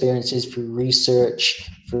psychedelic experiences, through research,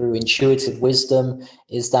 through intuitive wisdom,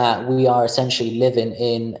 is that we are essentially living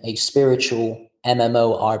in a spiritual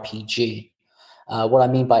MMORPG. What I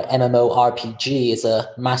mean by MMORPG is a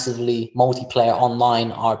massively multiplayer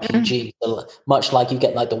online RPG. So much like you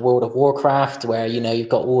get like the World of Warcraft, where you've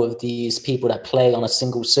got all of these people that play on a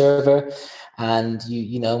single server, and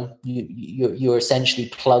you're essentially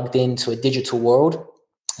plugged into a digital world.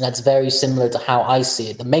 And that's very similar to how I see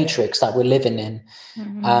it, the matrix that we're living in.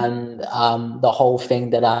 And the whole thing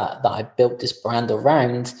that I built this brand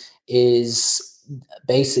around is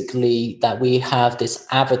basically that we have this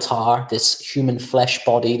avatar, this human flesh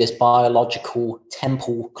body, this biological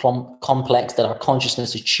temple complex that our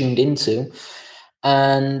consciousness is tuned into.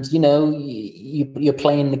 And you're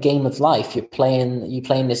playing the game of life. You're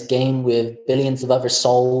playing this game with billions of other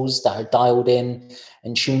souls that are dialed in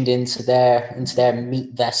and tuned into their meat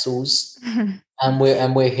vessels. And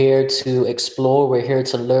we're here to explore, we're here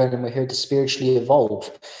to learn, and we're here to spiritually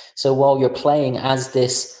evolve. So while you're playing as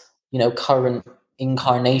this current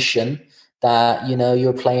incarnation, that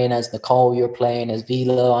you're playing as Nicole, you're playing as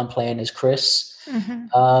Vilo, I'm playing as Chris. You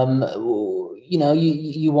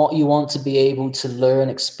want to be able to learn,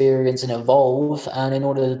 experience, and evolve. And in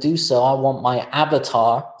order to do so, I want my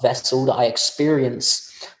avatar vessel that I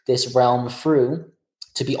experience this realm through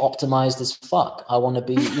to be optimized as fuck. I want to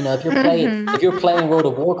be, if you're playing World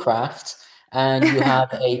of Warcraft and you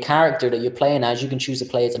have a character that you're playing as, you can choose to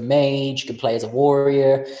play as a mage, you can play as a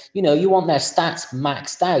warrior. You want their stats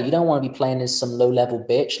maxed out. You don't want to be playing as some low-level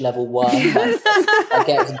bitch, level 1, that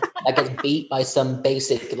gets beat by some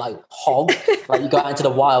basic like hog. Like you go out into the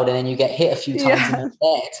wild and then you get hit a few times and you're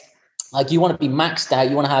dead. Like you want to be maxed out.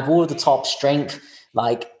 You want to have all of the top strength,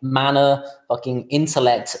 like mana, fucking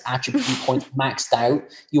intellect attribute points maxed out.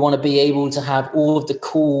 You want to be able to have all of the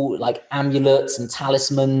cool like amulets and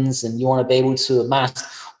talismans, and you want to be able to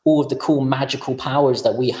amass all of the cool magical powers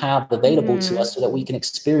that we have available to us, so that we can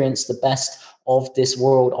experience the best of this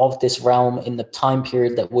world, of this realm, in the time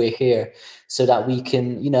period that we're here, so that we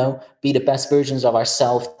can, be the best versions of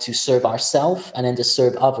ourselves to serve ourselves and then to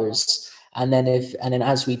serve others. And then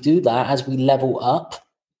as we do that, as we level up,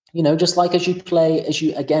 just like if you play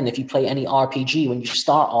any RPG, when you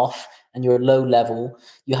start off and you're low level,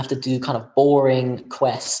 you have to do kind of boring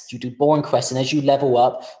quests. You do boring quests, and as you level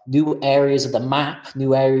up, new areas of the map,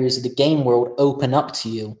 new areas of the game world open up to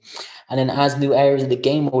you. And then as new areas of the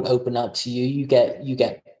game world open up to you, you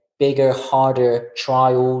get bigger, harder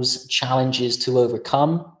trials, challenges to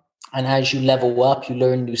overcome. And as you level up, you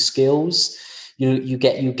learn new skills. You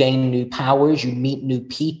gain new powers, you meet new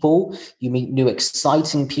people, you meet new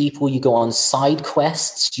exciting people, you go on side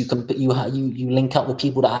quests, you link up with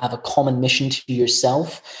people that have a common mission to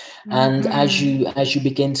yourself. And as you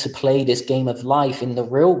begin to play this game of life in the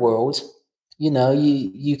real world, you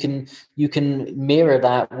can mirror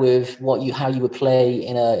that with how you would play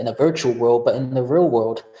in a virtual world, but in the real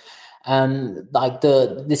world. And like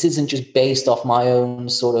this isn't just based off my own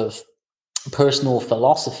sort of personal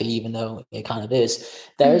philosophy, even though it kind of is.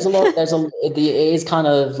 It is kind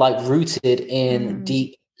of like rooted in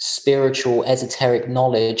deep spiritual esoteric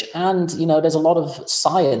knowledge, and there's a lot of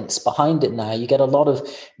science behind it now. You get a lot of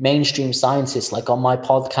mainstream scientists, like on my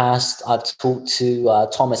podcast I've talked to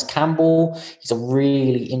Thomas Campbell. He's a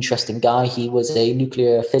really interesting guy. He was a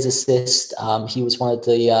nuclear physicist. He was one of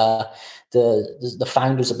the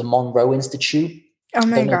founders of the Monroe Institute. Oh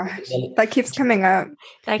my gosh, that keeps coming up.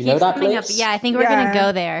 That keeps coming up. Yeah, I think we're going to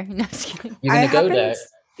go there. No, you're going to go there?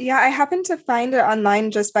 Yeah, I happened to find it online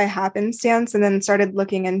just by happenstance, and then started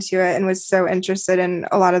looking into it and was so interested in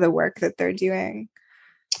a lot of the work that they're doing.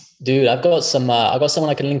 Dude, I've got someone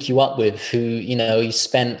I can link you up with who, he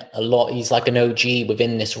spent a lot. He's like an OG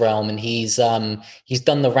within this realm, and he's done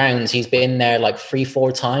the rounds. He's been there like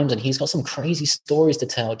 3-4 times, and he's got some crazy stories to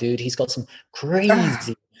tell, dude. He's got some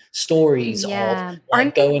crazy stories of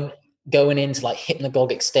like going into like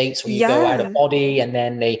hypnagogic states where you go out of body, and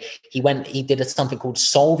then he did something called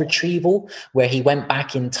soul retrieval, where he went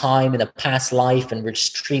back in time in a past life and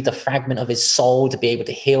retrieved a fragment of his soul to be able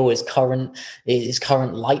to heal his current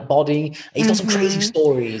light body. He's got some crazy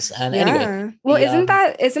stories. And anyway, well,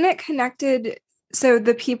 isn't it connected? So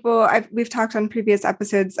the people we've talked on previous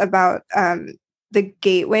episodes about the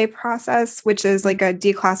gateway process, which is like a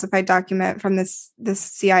declassified document from this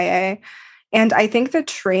CIA. And I think the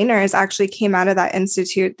trainers actually came out of that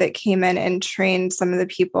institute that came in and trained some of the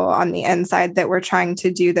people on the inside that were trying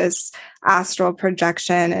to do this astral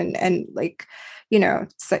projection and like,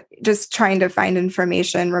 just trying to find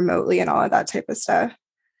information remotely and all of that type of stuff.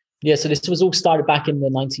 Yeah, so this was all started back in the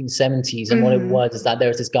 1970s, and what it was is that there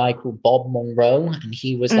was this guy called Bob Monroe, and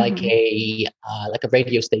he was like a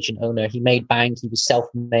radio station owner. He made bank, he was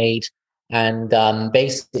self-made, and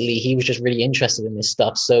basically he was just really interested in this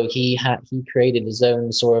stuff. So he created his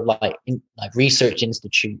own sort of like research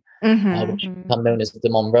institute, which became known as the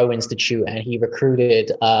Monroe Institute, and he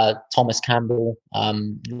recruited Thomas Campbell,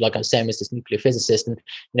 like I was saying, was this nuclear physicist, and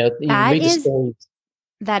you read the stories.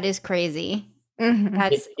 That is crazy.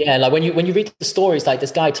 Like when you read the stories, like this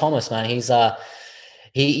guy Thomas, man, he's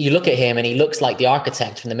you look at him and he looks like the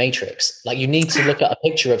architect from the Matrix. Like you need to look at a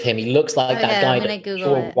picture of him. He looks like that guy with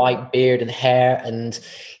pure white beard and hair, and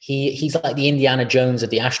he's like the Indiana Jones of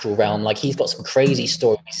the astral realm. Like he's got some crazy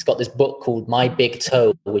stories. He's got this book called My Big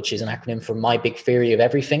Toe, which is an acronym for My Big Theory of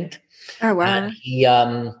Everything. Oh wow.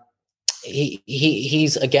 And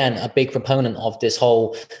he's again a big proponent of this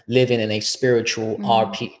whole living in a spiritual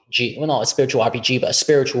RPG, well, not a spiritual RPG, but a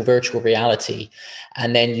spiritual virtual reality.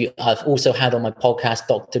 And then I've also had on my podcast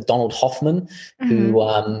Dr. Donald Hoffman, who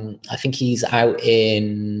I think he's out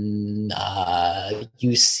in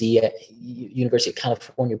University of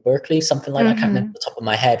California, Berkeley, something like that. I can't remember the top of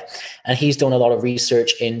my head. And he's done a lot of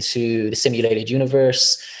research into the simulated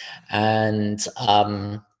universe and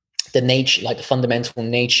the nature, like the fundamental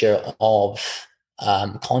nature of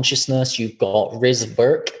consciousness. You've got Riz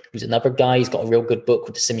Burke, who's another guy. He's got a real good book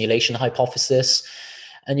with the simulation hypothesis.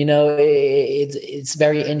 And, it's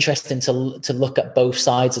very interesting to look at both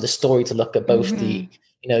sides of the story, to look at both the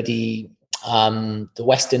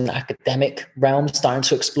Western academic realm starting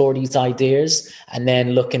to explore these ideas, and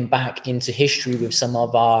then looking back into history with some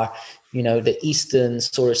of our, the Eastern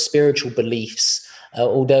sort of spiritual beliefs.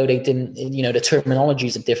 Although they didn't, the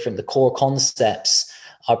terminologies are different, the core concepts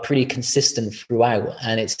are pretty consistent throughout.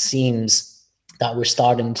 And it seems that we're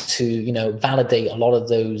starting to, validate a lot of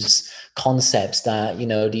those concepts that,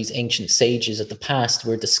 these ancient sages of the past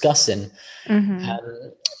were discussing.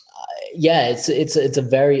 It's a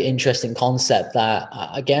very interesting concept that,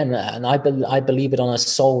 again, and I believe it on a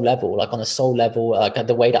soul level, like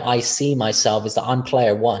the way that I see myself is that I'm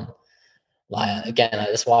player one. Like, again,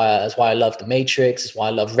 that's why I love The Matrix. That's why I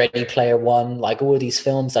love Ready Player One. Like all of these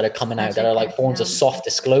films that are coming out that are like forms of soft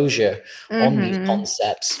disclosure on these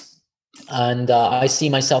concepts. And I see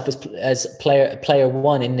myself as player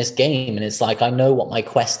one in this game. And it's like, I know what my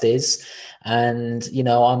quest is. And, you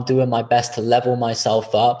know, I'm doing my best to level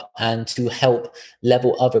myself up and to help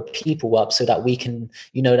level other people up so that we can,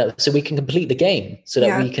 you know, so we can complete the game, so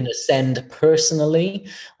that we can ascend personally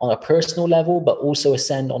on a personal level, but also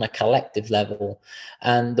ascend on a collective level.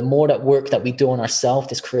 And the more that work that we do on ourselves,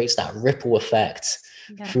 this creates that ripple effect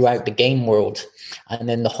throughout the game world. And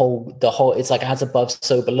then the whole it's like as above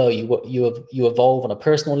so below. You evolve on a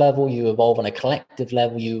personal level, you evolve on a collective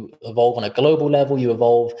level, you evolve on a global level, you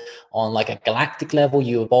evolve on like a galactic level,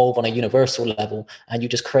 you evolve on a universal level, and you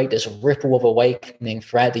just create this ripple of awakening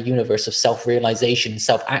throughout the universe of self-realization,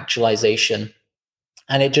 self-actualization.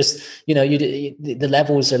 And it just, you know, the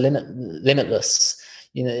levels are limitless,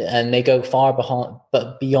 you know, and they go far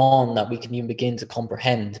beyond that we can even begin to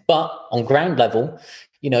comprehend. But on ground level,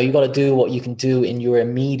 you know, you got to do what you can do in your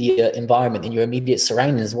immediate environment, in your immediate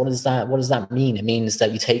surroundings. What does that mean? It means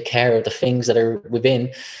that you take care of the things that are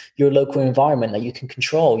within your local environment that you can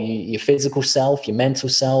control, your physical self, your mental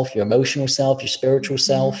self, your emotional self, your spiritual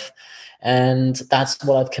self. And that's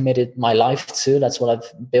what I've committed my life to. That's what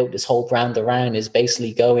I've built this whole brand around, is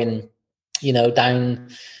basically going, you know, down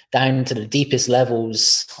to the deepest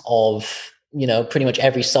levels of, you know, pretty much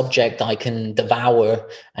every subject I can devour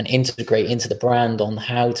and integrate into the brand on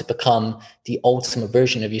how to become the ultimate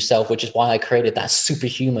version of yourself, which is why I created that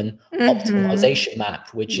superhuman optimization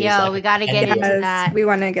map, which is like, we got to get into that. We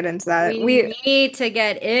want to get into that. We need to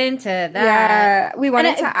get into that. Yeah, we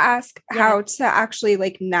wanted to ask how to actually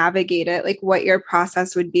like navigate it, like what your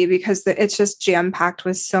process would be, because it's just jam-packed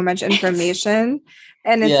with so much information.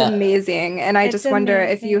 And it's amazing. And I just wonder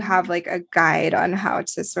if you have like a guide on how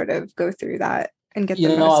to sort of go through that and get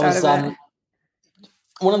the most out of it.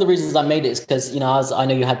 One of the reasons I made it is because, you know, I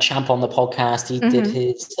know you had Champ on the podcast. He did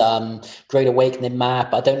his Great Awakening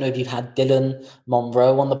map. I don't know if you've had Dylan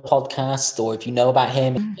Monroe on the podcast or if you know about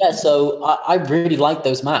him. Yeah, so I really like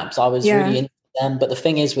those maps. I was really into them. But the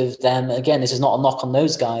thing is with them, again, this is not a knock on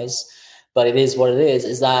those guys, but it is what it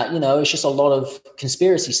is that, you know, it's just a lot of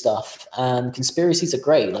conspiracy stuff. And conspiracies are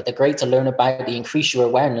great. Like, they're great to learn about, they increase your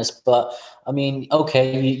awareness. But I mean,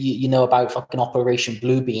 okay, you know about fucking Operation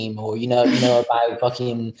Bluebeam, or you know about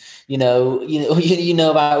fucking, you know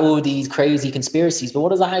about all these crazy conspiracies. But what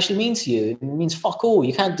does that actually mean to you? It means fuck all.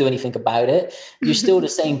 You can't do anything about it. You're still the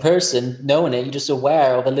same person knowing it. You're just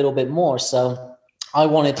aware of a little bit more. So I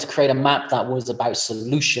wanted to create a map that was about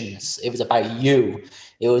solutions. It was about you.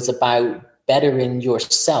 It was about bettering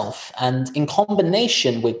yourself. And in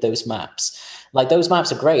combination with those maps, like, those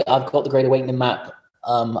maps are great. I've got the Great Awakening map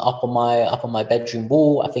up on my bedroom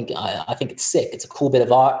wall. I think it's sick. It's a cool bit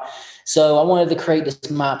of art. So I wanted to create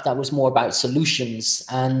this map that was more about solutions.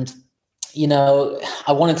 And, you know,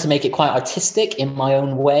 I wanted to make it quite artistic in my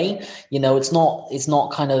own way. You know, it's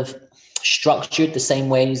not kind of structured the same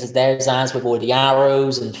ways as theirs, as with all the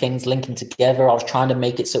arrows and things linking together. I was trying to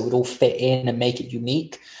make it so it would all fit in and make it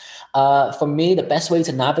unique. For me, the best way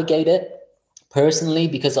to navigate it personally,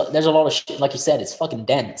 because there's a lot of shit, like you said, it's fucking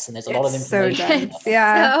dense, and there's a lot of information. So dense,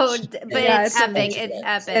 yeah. It's epic. It's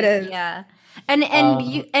epic. It is. Yeah. And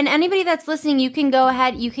anybody that's listening, you can go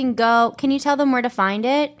ahead. Can you tell them where to find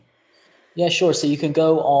it? Yeah, sure. So you can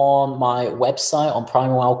go on my website on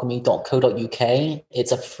primalalchemy.co.uk.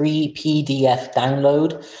 It's a free PDF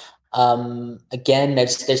download. Again,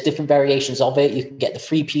 there's different variations of it. You can get the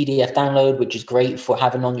free PDF download, which is great for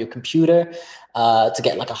having on your computer, to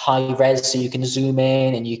get like a high res, so you can zoom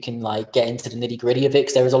in and you can like get into the nitty gritty of it,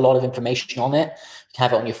 because there is a lot of information on it. You can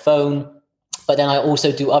have it on your phone. But then I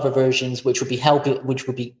also do other versions, which would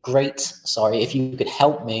be great. Sorry, if you could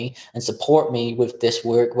help me and support me with this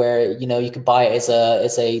work, where, you know, you could buy it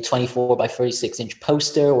as a 24 by 36 inch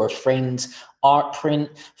poster or a framed art print,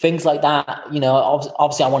 things like that. You know,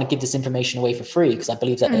 obviously I want to give this information away for free, because I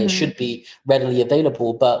believe that it should be readily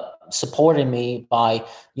available. But supporting me by,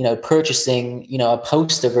 you know, purchasing, you know, a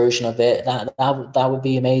poster version of it, that would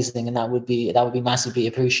be amazing, and that would be massively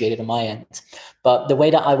appreciated on my end. But the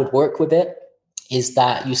way that I would work with it is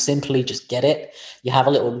that you simply just get it. You have a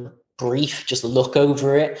little brief, just look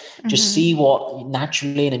over it, just see what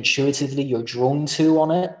naturally and intuitively you're drawn to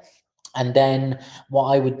on it. And then what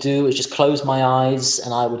I would do is just close my eyes,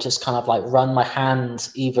 and I would just kind of like run my hand,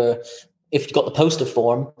 either if you've got the poster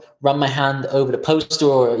form, run my hand over the poster,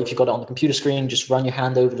 or if you've got it on the computer screen, just run your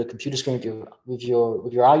hand over the computer screen with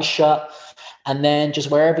your eyes shut. And then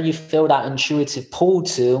just wherever you feel that intuitive pull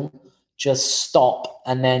to, just stop,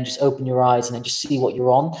 and then just open your eyes, and then just see what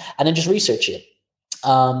you're on, and then just research it.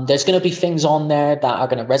 There's going to be things on there that are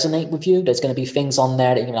going to resonate with you. There's going to be things on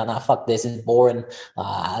there that you're like, nah, fuck this, is boring.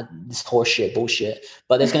 This horseshit, bullshit.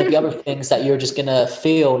 But there's going to be other things that you're just going to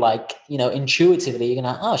feel like, you know, intuitively, you're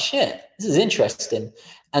going to, oh shit, this is interesting.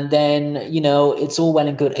 And then, you know, it's all well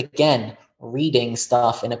and good, again, reading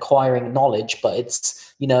stuff and acquiring knowledge, but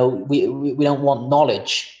it's, you know, we don't want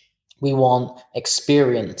knowledge. We want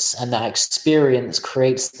experience, and that experience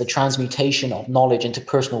creates the transmutation of knowledge into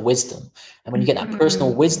personal wisdom. And when you get that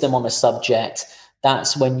personal wisdom on a subject,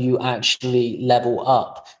 that's when you actually level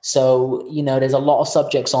up. So, you know, there's a lot of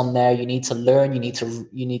subjects on there you need to learn. You need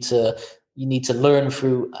to learn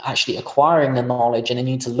through actually acquiring the knowledge, and then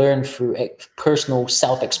you need to learn through personal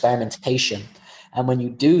self-experimentation. And when you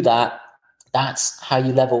do that, that's how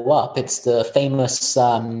you level up. It's the famous,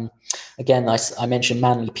 again, I mentioned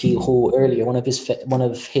Manly P. Hall earlier. One of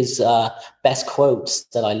his best quotes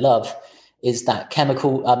that I love is that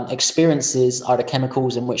chemical experiences are the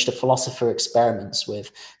chemicals in which the philosopher experiments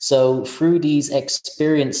with. So through these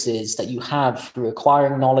experiences that you have through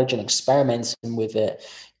acquiring knowledge and experimenting with it,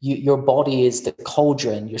 your body is the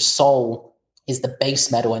cauldron, your soul is the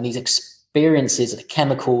base metal, and these experiences are the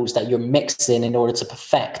chemicals that you're mixing in order to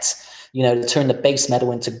perfect, you know, to turn the base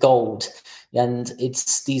metal into gold. And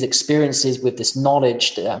it's these experiences with this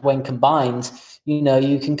knowledge that when combined, you know,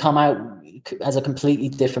 you can come out as a completely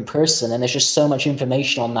different person. And there's just so much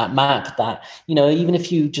information on that map that, you know, even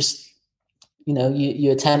if you just, you know,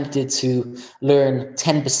 you attempted to learn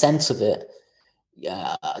 10% of it,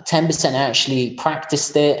 10% actually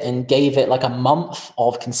practiced it and gave it like a month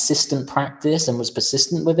of consistent practice and was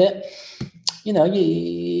persistent with it, you know,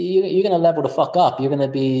 you're going to level the fuck up. You're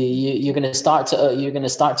going to start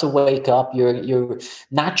to wake up. You're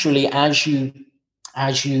naturally, as you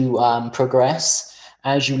progress,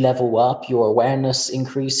 as you level up, your awareness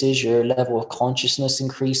increases, your level of consciousness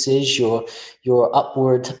increases, your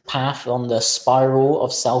upward path on the spiral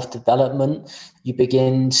of self-development. You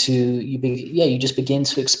just begin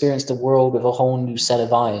to experience the world with a whole new set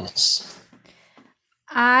of eyes.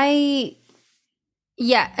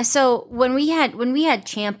 Yeah. So when we had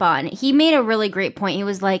Champ on, he made a really great point. He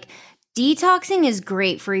was like, detoxing is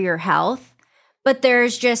great for your health, but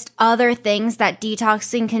there's just other things that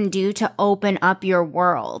detoxing can do to open up your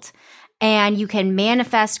world, and you can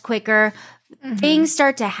manifest quicker. Things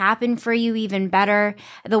start to happen for you even better.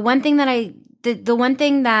 The one thing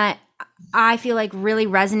that I feel like really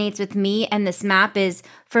resonates with me and this map is,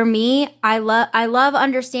 for me, I love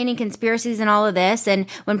understanding conspiracies and all of this. And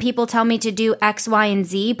when people tell me to do X, Y, and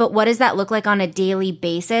Z, but what does that look like on a daily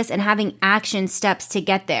basis, and having action steps to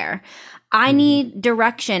get there? I need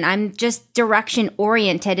direction. I'm just direction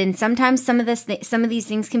oriented. And sometimes some of these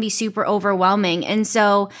things can be super overwhelming. And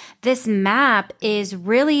so this map is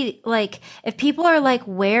really like, if people are like,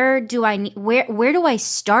 where do I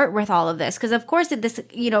start with all of this? Because of course this,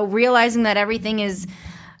 you know, realizing that everything is,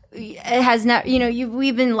 it has not, you know,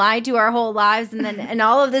 we've been lied to our whole lives, and then and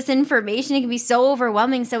all of this information, it can be so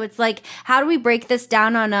overwhelming. So it's like, how do we break this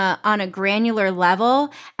down on a granular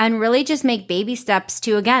level and really just make baby steps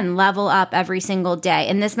to, again, level up every single day?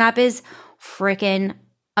 And this map is freaking,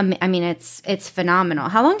 I mean, it's phenomenal.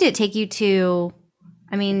 How long did it take you to?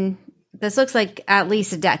 I mean, this looks like at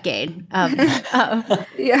least a decade of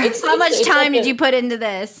yeah. How much time did you put into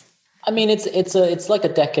this? I mean, it's like a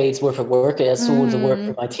decade's worth of work. It's all the work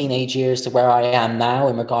from my teenage years to where I am now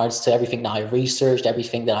in regards to everything that I've researched,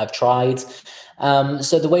 everything that I've tried.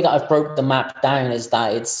 So the way that I've broke the map down is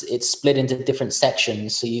that it's split into different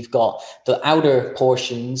sections. So you've got the outer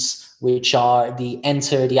portions, which are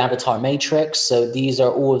enter the avatar matrix. So these are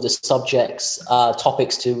all of the subjects,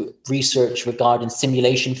 topics to research regarding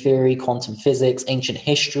simulation theory, quantum physics, ancient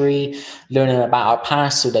history, learning about our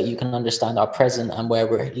past so that you can understand our present and where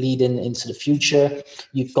we're leading into the future.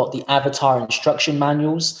 You've got the avatar instruction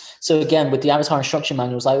manuals. So again, with the avatar instruction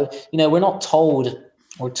manuals, we're not told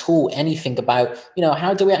or taught anything about, you know,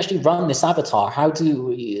 how do we actually run this avatar? How do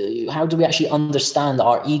we actually understand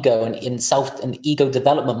our ego and ego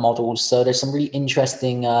development models? So there's some really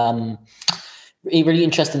interesting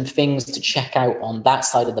things to check out on that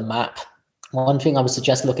side of the map. One thing I would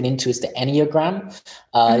suggest looking into is the Enneagram.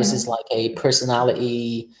 This is like a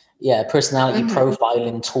personality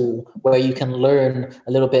profiling tool where you can learn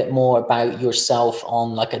a little bit more about yourself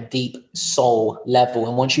on like a deep soul level.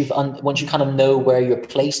 And once you kind of know where you're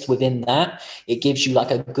placed within that, it gives you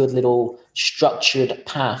like a good little structured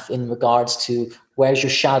path in regards to where's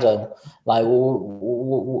your shadow, like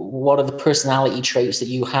what are the personality traits that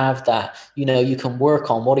you have that, you know, you can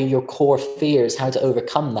work on, what are your core fears, how to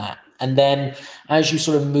overcome that. And then as you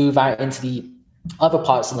sort of move out into the other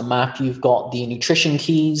parts of the map, you've got the nutrition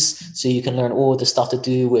keys, so you can learn all the stuff to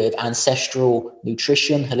do with ancestral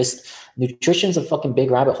nutrition. Nutrition's a fucking big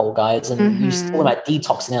rabbit hole, guys. And you just talk about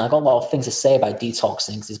detoxing, and I've got a lot of things to say about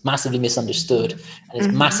detoxing because it's massively misunderstood and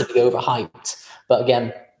it's massively overhyped. But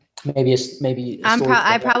again, maybe.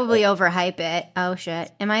 I probably overhype it. Oh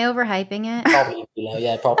shit, am I overhyping it? Probably,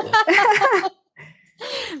 yeah, probably.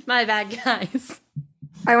 My bad, guys.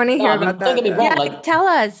 I want to hear about that. Don't get me wrong, yeah, tell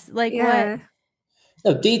us, what?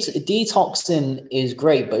 No, detoxing is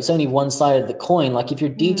great, but it's only one side of the coin. Like if you're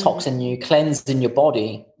detoxing, you're cleansing your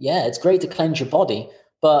body. Yeah, it's great to cleanse your body,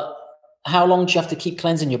 but how long do you have to keep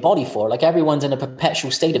cleansing your body for? Like everyone's in a perpetual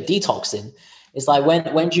state of detoxing. It's like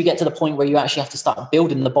when do you get to the point where you actually have to start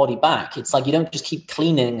building the body back? It's like you don't just keep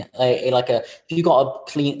cleaning if you got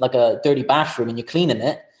a dirty bathroom and you're cleaning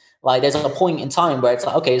it. Like there's a point in time where it's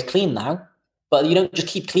like, okay, it's clean now, but you don't just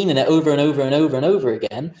keep cleaning it over and over and over and over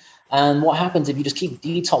again. And what happens if you just keep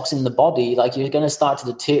detoxing the body? Like you're going to start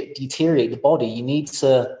to deteriorate the body. You need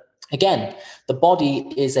to, again, the body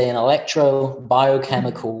is an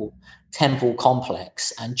electro-biochemical temple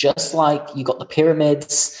complex. And just like you got the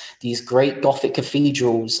pyramids, these great Gothic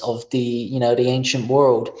cathedrals of the ancient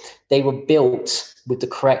world, they were built with the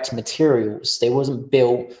correct materials. They wasn't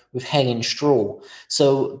built with hay and straw.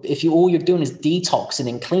 So if all you're doing is detoxing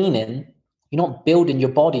and cleaning, you're not building your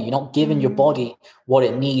body. You're not giving your body what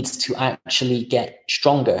it needs to actually get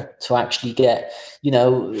stronger, to actually get, to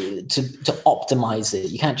optimize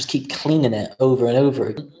it. You can't just keep cleaning it over and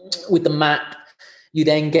over. With the map, you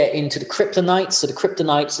then get into the kryptonites. So the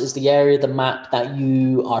kryptonites is the area of the map that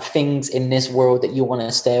are things in this world that you want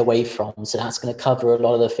to stay away from. So that's going to cover a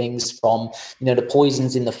lot of the things from, the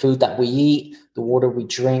poisons in the food that we eat, the water we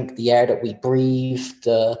drink, the air that we breathe,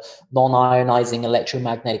 the non-ionizing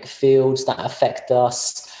electromagnetic fields that affect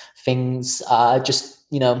us, things,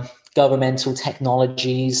 governmental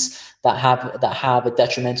technologies that have a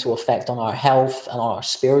detrimental effect on our health and our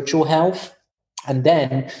spiritual health. And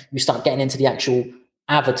then you start getting into the actual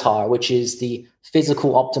avatar, which is the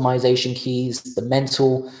physical optimization keys, the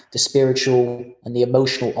mental, the spiritual, and the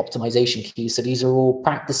emotional optimization keys. So these are all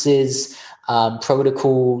practices,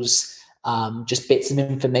 protocols, just bits of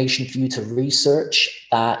information for you to research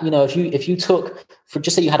that, if you took, for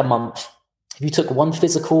just say you had a month, if you took one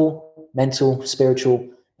physical, mental, spiritual,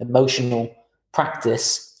 emotional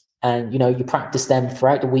practice and, you practice them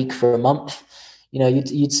throughout the week for a month,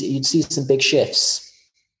 you'd see some big shifts.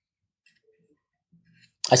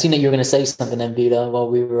 I seen that you were going to say something then, Vida, while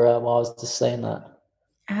I was just saying that.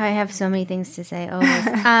 I have so many things to say. So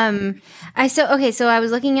I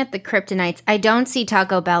was looking at the kryptonites. I don't see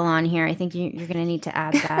Taco Bell on here. I think you're going to need to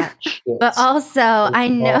add that. But also, I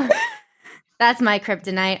know that's my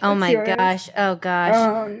kryptonite. Oh my gosh. Oh gosh.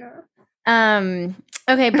 Oh no.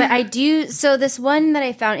 Okay, but I do. So this one that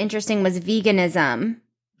I found interesting was veganism.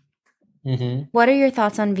 Mm-hmm. What are your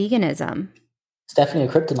thoughts on veganism? It's definitely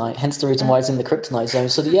a kryptonite, hence the reason why it's in the kryptonite zone.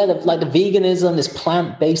 So the veganism, this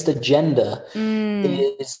plant-based agenda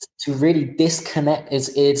is to really disconnect.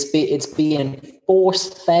 It's being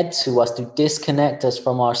force-fed to us to disconnect us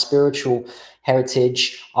from our spiritual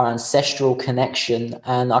heritage, our ancestral connection,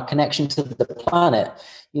 and our connection to the planet.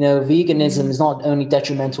 Veganism is not only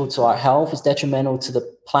detrimental to our health, it's detrimental to the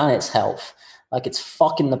planet's health. Like it's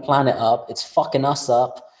fucking the planet up, it's fucking us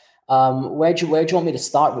up. Where do you want me to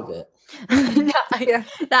start with it?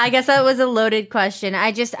 I guess that was a loaded question.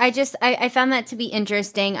 I found that to be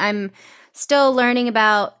interesting. I'm still learning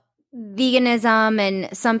about veganism, and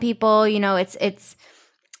some people, it's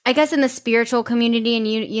I guess in the spiritual community, and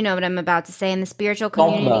you know what I'm about to say, in the spiritual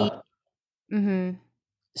community. Dogma.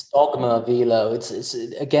 It's dogma, Velo. It's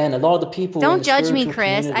again, a lot of the people. Don't judge me,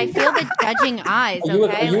 Chris. I feel the judging eyes.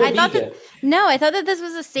 Okay, I thought that this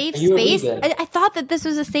was a safe space. I thought that this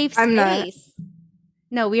was a safe space.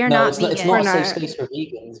 No, we are not vegan. It's not a safe space for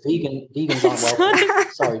vegans. Vegans aren't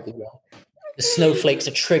welcome. Sorry, Velo. The snowflakes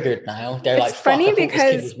are triggered now. They're it's funny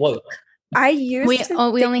because woke.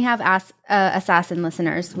 We only have assassin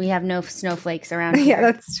listeners. We have no snowflakes around here. Yeah,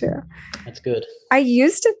 that's true. That's good. I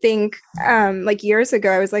used to think, years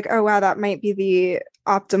ago, I was like, oh, wow, that might be the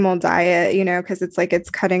optimal diet, because it's like it's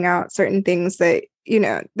cutting out certain things that,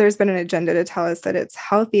 there's been an agenda to tell us that it's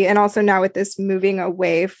healthy. And also now with this moving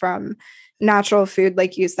away from natural food,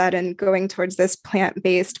 like you said, and going towards this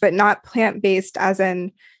plant-based, but not plant-based as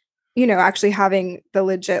in, actually having the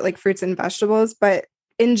legit like fruits and vegetables, but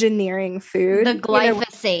engineering food. The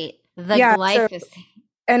glyphosate. Glyphosate.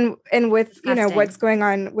 And with, what's going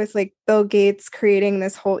on with like Bill Gates creating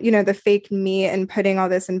this whole, the fake meat and putting all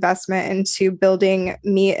this investment into building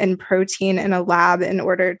meat and protein in a lab in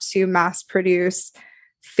order to mass produce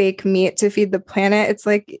fake meat to feed the planet. It's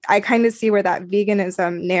like, I kind of see where that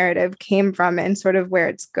veganism narrative came from and sort of where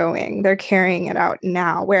it's going. They're carrying it out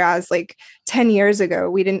now. Whereas like 10 years ago,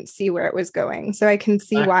 we didn't see where it was going. So I can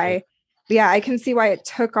see why yeah, I can see why it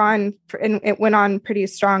took on and it went on pretty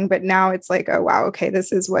strong, but now it's like, oh, wow, okay,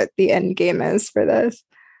 this is what the end game is for this.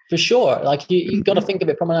 For sure. Like you got to think of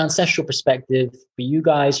it from an ancestral perspective. For you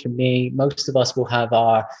guys, for me, most of us will have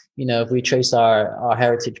our, if we trace our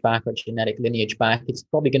heritage back, our genetic lineage back, it's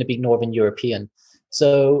probably going to be Northern European.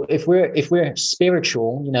 So if we're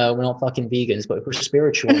spiritual, we're not fucking vegans, but if we're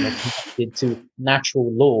spiritual and we're connected to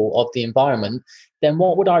natural law of the environment, then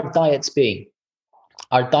what would our diets be?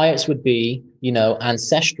 Our diets would be,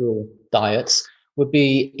 ancestral diets would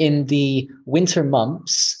be in the winter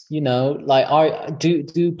months,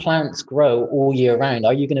 do plants grow all year round?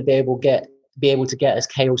 Are you going to be able to get a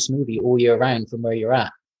kale smoothie all year round from where you're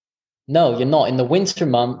at? No, you're not. In the winter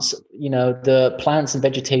months, the plants and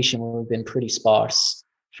vegetation will have been pretty sparse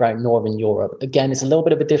throughout Northern Europe. Again, it's a little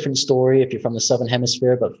bit of a different story if you're from the Southern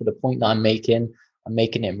Hemisphere, but for the point that I'm making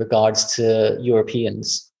it in regards to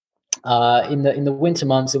Europeans. In the winter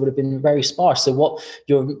months, it would have been very sparse. So what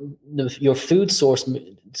your food source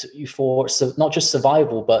for, so not just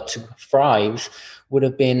survival but to thrive, would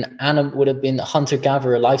have been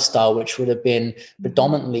hunter-gatherer lifestyle, which would have been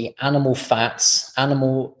predominantly animal fats,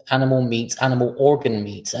 animal meats, animal organ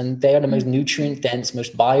meats, and they are the most nutrient dense,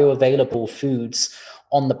 most bioavailable foods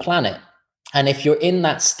on the planet. And if you're in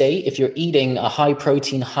that state, if you're eating a high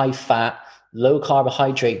protein, high fat, low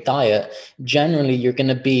carbohydrate diet, generally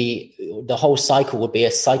the whole cycle would be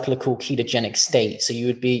a cyclical ketogenic state. So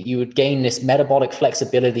you would gain this metabolic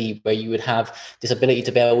flexibility where you would have this ability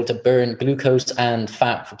to be able to burn glucose and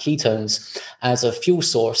fat for ketones as a fuel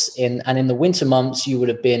source. And in the winter months, you would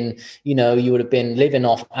have been living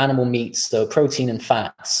off animal meats, so protein and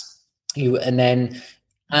fats.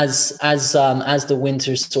 As the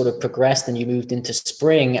winters sort of progressed and you moved into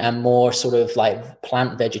spring and more sort of like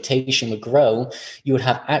plant vegetation would grow, you would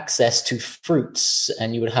have access to fruits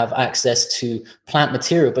and you would have access to plant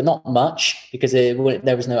material, but not much because there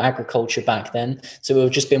was no agriculture back then. So it would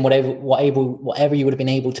have just been whatever you would have been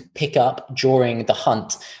able to pick up during the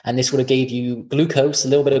hunt. And this would have gave you glucose, a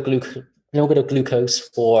little bit of glucose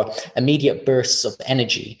for immediate bursts of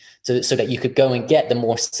energy, so that you could go and get the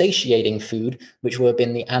more satiating food, which would have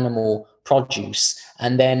been the animal produce.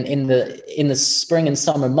 And then in the spring and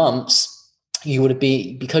summer months, because you would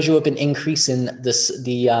have been increasing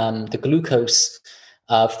the glucose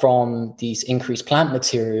from these increased plant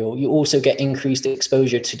material, you also get increased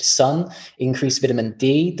exposure to the sun, increased vitamin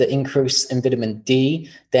D. The increase in vitamin D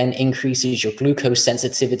then increases your glucose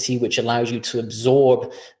sensitivity, which allows you to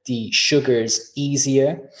absorb the sugars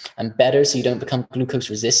easier and better, so you don't become glucose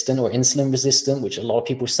resistant or insulin resistant, which a lot of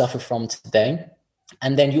people suffer from today.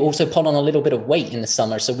 And then you also put on a little bit of weight in the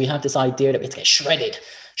summer. So we have this idea that we have to get shredded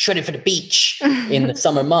for the beach in the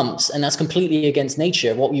summer months. And that's completely against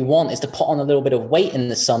nature. What we want is to put on a little bit of weight in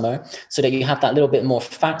the summer so that you have that little bit more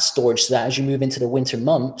fat storage, so that as you move into the winter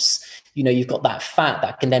months, you've got that fat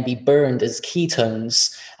that can then be burned as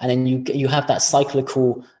ketones. And then you have that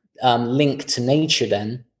cyclical link to nature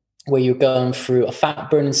then, where you're going through a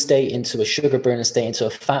fat burning state into a sugar burning state into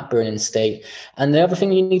a fat burning state. And the other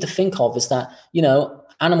thing you need to think of is that,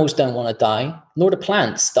 animals don't want to die, nor do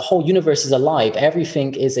plants. The whole universe is alive.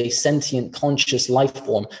 Everything is a sentient, conscious life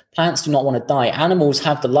form. Plants do not want to die. Animals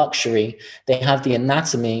have the luxury. They have the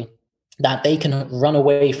anatomy that they can run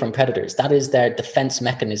away from predators. That is their defense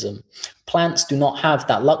mechanism. Plants do not have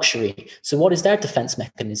that luxury. So what is their defense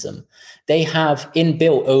mechanism? They have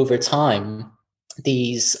inbuilt over time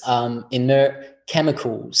these inert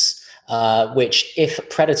chemicals, which if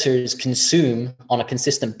predators consume on a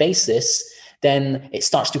consistent basis, then it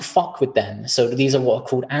starts to fuck with them. So these are what are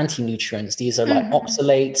called anti-nutrients. These are like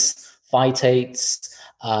oxalates, phytates,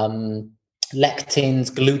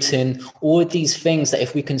 lectins, gluten, all of these things that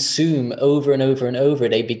if we consume over and over and over,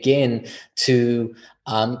 they begin to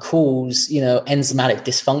cause, enzymatic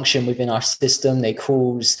dysfunction within our system. They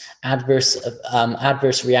cause adverse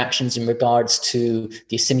reactions in regards to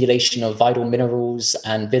the assimilation of vital minerals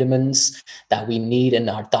and vitamins that we need in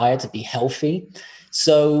our diet to be healthy.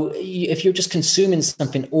 So if you're just consuming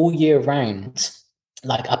something all year round,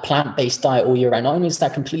 like a plant-based diet all year round, not only is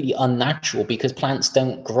that completely unnatural because plants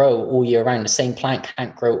don't grow all year round, the same plant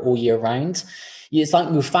can't grow all year round. It's like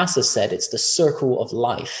Mufasa said, it's the circle of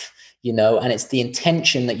life, and it's the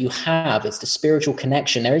intention that you have. It's the spiritual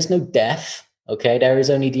connection. There is no death. Okay. There is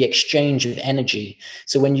only the exchange of energy.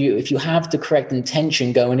 So if you have the correct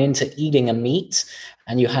intention going into eating a meat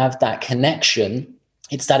and you have that connection,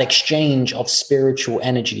 it's that exchange of spiritual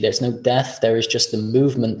energy. There's no death. There is just the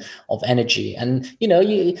movement of energy. And,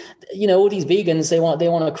 all these vegans, they want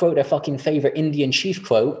to quote their fucking favorite Indian chief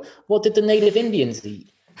quote. What did the native Indians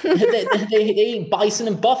eat? they eat bison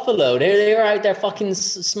and buffalo. They're out there fucking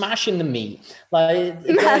smashing the meat. Like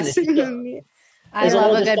again, I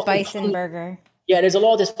love a good bison burger. Yeah, there's a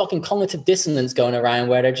lot of this fucking cognitive dissonance going around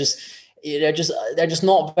where they're just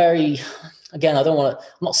not very. Again, I'm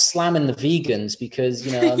not slamming the vegans because,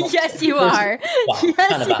 you know. Yes, you are. Well, yes,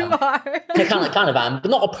 kind of you are. kind of am,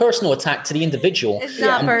 but not a personal attack to the individual. It's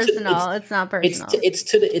not personal. It's not personal. It's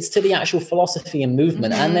to the actual philosophy and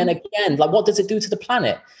movement. Mm-hmm. And then again, like, what does it do to the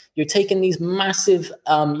planet? You're taking these massive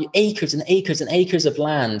acres and acres and acres of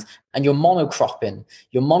land, and you're monocropping.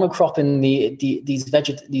 You're monocropping these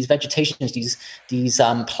vegetations, these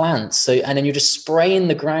plants. So, and then you're just spraying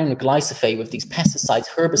the ground with glyphosate with these pesticides,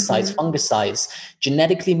 herbicides, fungicides,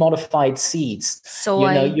 genetically modified seeds. Soy.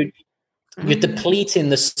 You know, you're depleting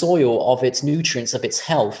the soil of its nutrients, of its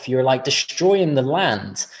health. You're like destroying the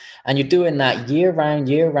land. And you're doing that year round.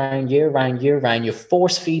 You're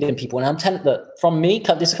force feeding people. And I'm telling that from me,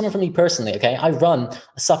 this is coming from me personally, okay? I run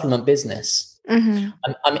a supplement business. Mm-hmm.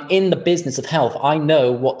 I'm in the business of health. I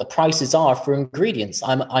know what the prices are for ingredients.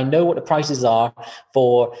 I know what the prices are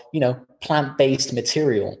for, you know, plant-based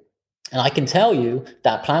material. And I can tell you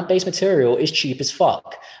that plant-based material is cheap as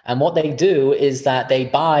fuck. And what they do is that they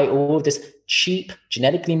buy all of this cheap,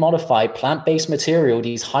 genetically modified plant-based material,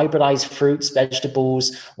 these hybridized fruits,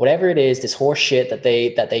 vegetables, whatever it is, this horse shit that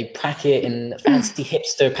they pack it in fancy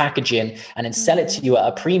hipster packaging and then sell it to you at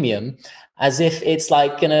a premium, as if it's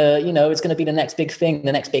like it's gonna be the next big thing,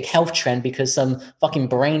 the next big health trend, because some fucking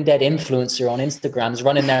brain dead influencer on Instagram is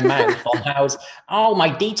running their mouth on my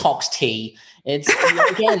detox tea. It's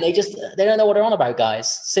again, they don't know what they're on about, guys.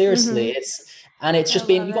 Seriously, it's just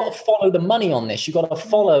being, you got to follow the money on this. You got to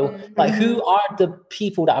follow, like, who are the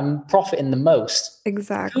people that are profiting the most?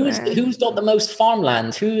 Exactly. Who's got the most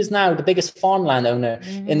farmland? Who is now the biggest farmland owner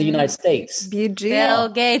in the United States? BG. Bill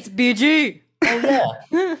Gates, BG. Oh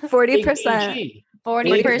yeah. 40%.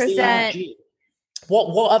 40%.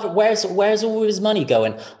 What other, where's all his money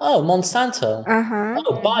going? Oh, Monsanto.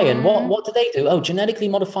 Oh, Bayern. What do they do? Oh, genetically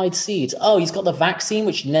modified seeds. Oh, he's got the vaccine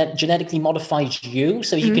which genetically modifies you,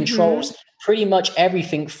 so he controls pretty much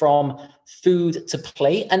everything from food to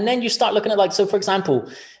plate. And then you start looking at, like, so for example,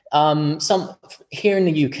 some here in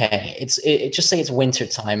the UK, it just say it's winter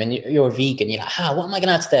time and you're a vegan. You're like, what am I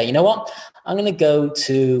gonna have today? You know what? I'm gonna go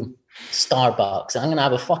to Starbucks. I'm gonna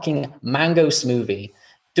have a fucking mango smoothie.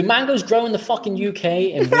 Do mangoes grow in the fucking UK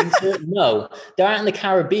in winter? No, they're out in the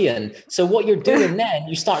Caribbean. So what you're doing then,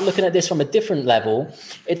 you start looking at this from a different level.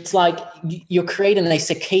 It's like you're creating a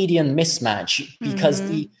circadian mismatch because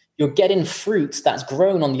you're getting fruit that's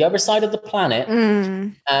grown on the other side of the planet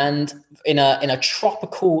and in a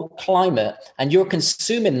tropical climate, and you're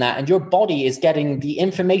consuming that, and your body is getting the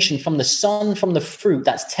information from the sun, from the fruit,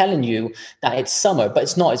 that's telling you that it's summer, but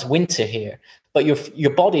it's not, it's winter here. But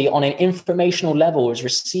your body on an informational level is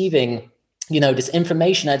receiving, this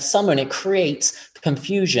information at summer, and it creates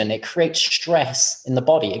confusion. It creates stress in the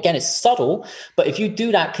body. Again, it's subtle, but if you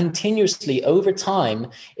do that continuously over time,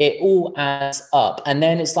 it all adds up. And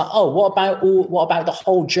then it's like, oh, what about the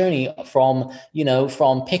whole journey from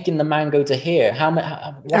picking the mango to here?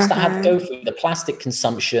 What's that have to go through? The plastic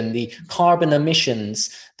consumption, the carbon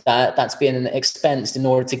emissions that's being expensed in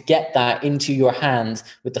order to get that into your hand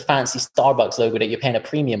with the fancy Starbucks logo that you're paying a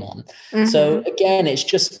premium on. So again, it's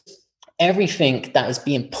just everything that is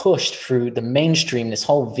being pushed through the mainstream, this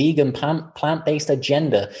whole vegan plant-based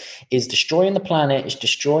agenda, is destroying the planet, is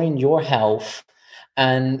destroying your health,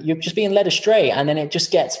 and you're just being led astray. And then it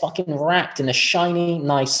just gets fucking wrapped in a shiny,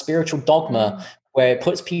 nice spiritual dogma where it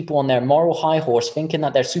puts people on their moral high horse thinking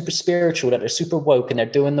that they're super spiritual, that they're super woke, and they're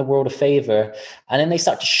doing the world a favor. And then they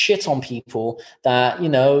start to shit on people that,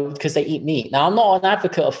 because they eat meat. Now, I'm not an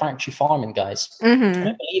advocate of factory farming, guys. I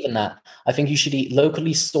don't believe in that. I think you should eat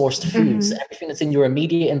locally sourced foods, everything that's in your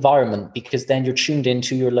immediate environment, because then you're tuned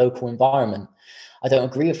into your local environment. I don't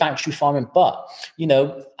agree with factory farming, but,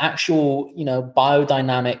 actual,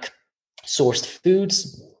 biodynamic sourced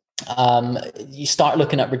foods. You start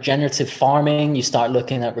looking at regenerative farming, you start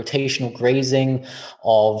looking at rotational grazing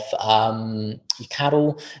of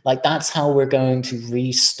cattle. Like, that's how we're going to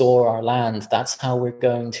restore our land. That's how we're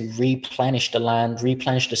going to replenish the land,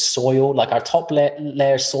 replenish the soil. Like, our top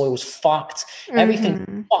layer soil was fucked.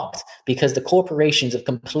 Everything fucked because the corporations have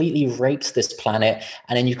completely raped this planet.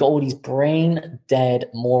 And then you've got all these brain dead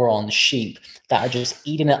moron sheep that are just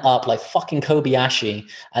eating it up like fucking Kobayashi,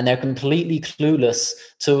 and they're completely clueless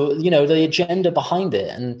to, the agenda behind it.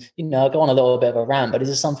 And, I'll go on a little bit of a rant, but this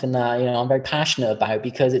is something that, I'm very passionate about,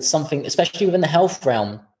 because it's something, especially within the health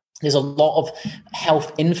realm, there's a lot of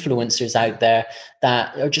health influencers out there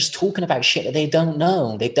that are just talking about shit that they don't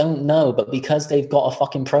know. They don't know, but because they've got a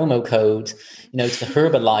fucking promo code, to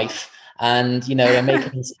Herbalife, and they're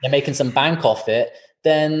making some bank off it,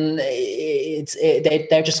 then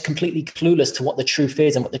they're just completely clueless to what the truth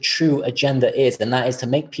is and what the true agenda is, and that is to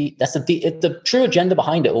make people. That's the true agenda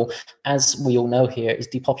behind it all, as we all know here, is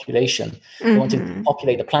depopulation. They want to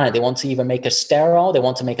depopulate the planet. They want to either make us sterile, they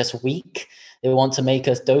want to make us weak, they want to make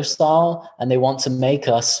us docile, and they want to make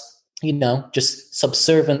us, just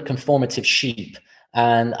subservient, conformative sheep.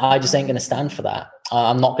 And I just ain't going to stand for that.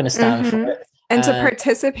 I'm not going to stand for it. And to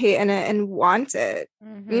participate in it and want it,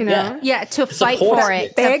 to fight for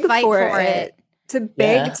it, beg for it, to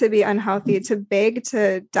beg to be unhealthy, to beg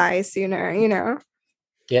to die sooner,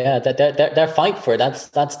 Yeah, they're fight for it. That's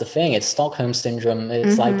the thing. It's Stockholm syndrome.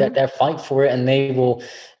 It's like they're fight for it, and they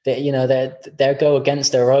go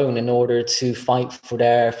against their own in order to fight for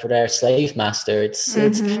their slave master. It's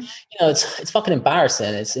fucking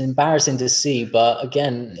embarrassing. It's embarrassing to see, but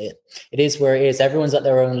again, it is where it is. Everyone's at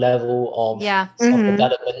their own level of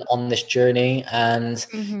self-development on this journey, and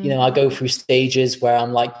I go through stages where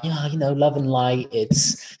I'm like, love and light.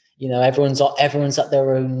 It's everyone's at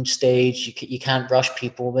their own stage. You can't rush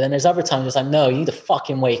people. But then there's other times it's like, no, you need to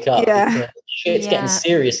fucking wake up. Yeah. Shit's getting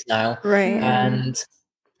serious now. Right. And,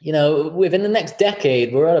 within the next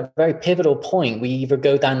decade, we're at a very pivotal point. We either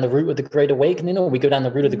go down the route of the Great Awakening, or we go down the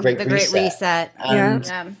route of the Great Reset. And,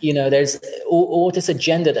 there's all this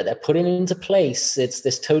agenda that they're putting into place. It's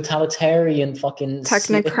this totalitarian fucking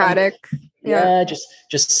technocratic.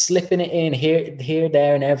 Just slipping it in here,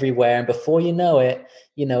 there, and everywhere. And before you know it,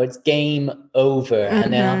 it's game over.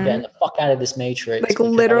 And then I'm getting the fuck out of this matrix. Like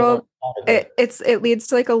literal, it leads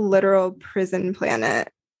to like a literal prison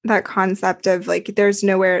planet. That concept of like, there's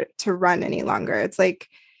nowhere to run any longer. It's like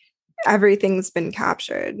everything's been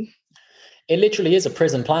captured. It literally is a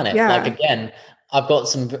prison planet. Yeah. Like, again, I've got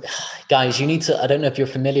some guys, I don't know if you're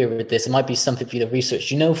familiar with this. It might be something for you to research.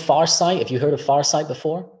 You know Farsight? Have you heard of Farsight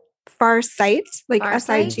before? Farsight? Like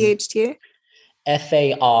Sight? Farsight.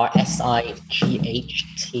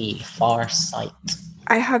 Farsight.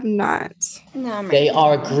 I have not. No, they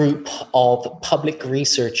are a group of public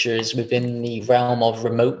researchers within the realm of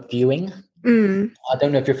remote viewing. I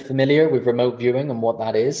don't know if you're familiar with remote viewing and what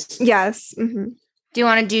that is. Yes. Do you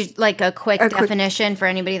want to do like a quick definition for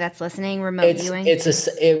anybody that's listening? Remote viewing.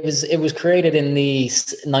 It was created in the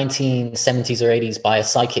 1970s or 80s by a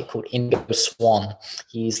psychic called Indigo Swan.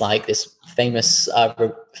 He's like this famous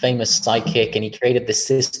psychic, and he created this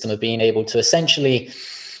system of being able to essentially.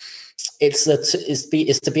 It's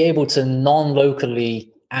to be able to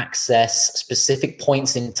non-locally access specific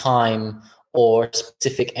points in time or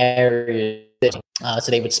specific areas.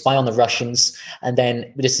 So they would spy on the Russians, and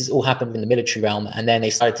then this is all happened in the military realm. And then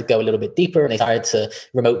they started to go a little bit deeper, and they started to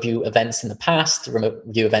remote view events in the past, remote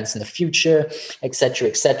view events in the future, etc.,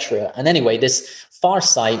 etc. And anyway, this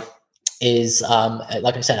Farsight is,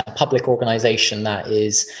 like I said, a public organization that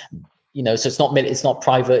is. So it's not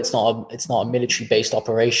private. It's not a military based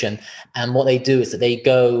operation. And what they do is that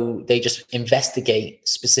they just investigate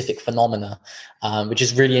specific phenomena, which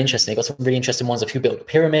is really interesting. They got some really interesting ones of who built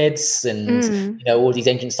pyramids and, all these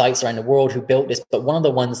ancient sites around the world who built this. But one of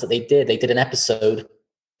the ones that they did an episode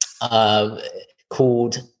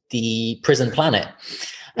called The Prison Planet.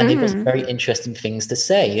 And they've got some very interesting things to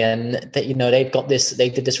say. And that, they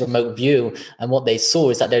did this remote view, and what they saw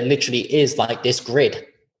is that there literally is like this grid.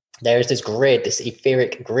 There's this grid, this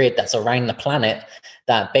etheric grid that's around the planet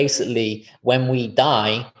that basically when we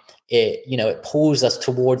die, it pulls us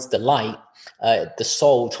towards the light, the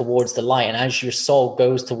soul towards the light. And as your soul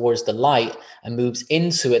goes towards the light and moves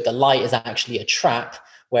into it, the light is actually a trap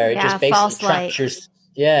where it just basically traps your,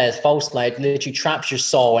 it's false light. It literally traps your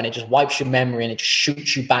soul, and it just wipes your memory, and it just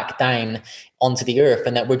shoots you back down onto the earth.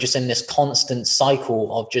 And that we're just in this constant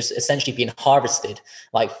cycle of just essentially being harvested,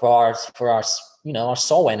 like for our our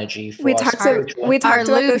soul energy. We talked about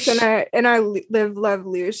this in our Live, Love,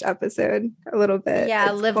 Loosh episode a little bit. Yeah,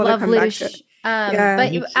 Live, Love, Loosh.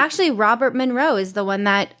 But actually, Robert Monroe is the one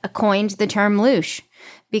that coined the term loosh,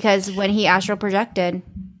 because when he astral projected.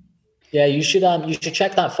 Yeah, you should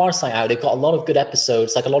check that Farsight out. They've got a lot of good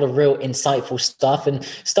episodes, like a lot of real insightful stuff, and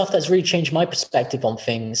stuff that's really changed my perspective on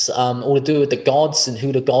things. All to do with the gods and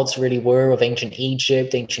who the gods really were of ancient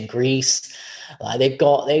Egypt, ancient Greece. They've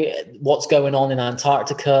got what's going on in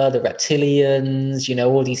Antarctica, the reptilians,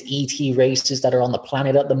 all these ET races that are on the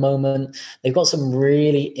planet at the moment. They've got some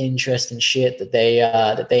really interesting shit that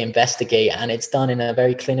they investigate, and it's done in a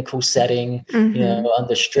very clinical setting,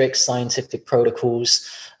 under strict scientific protocols.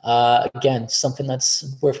 Again, something that's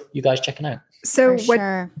worth you guys checking out. So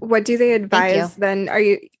what do they advise then? Are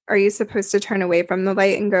you supposed to turn away from the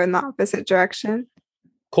light and go in the opposite direction?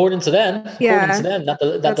 According to them,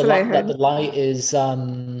 the light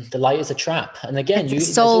is a trap. And again, it's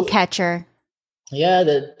a soul catcher. Yeah,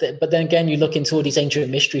 but then again, you look into all these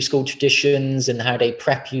ancient mystery school traditions and how they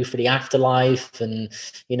prep you for the afterlife, and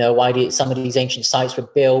why some of these ancient sites were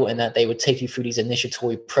built, and that they would take you through these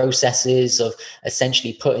initiatory processes of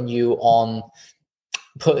essentially putting you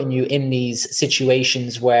in these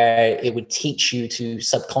situations where it would teach you to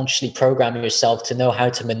subconsciously program yourself to know how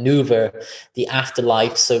to maneuver the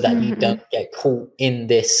afterlife so that you don't get caught in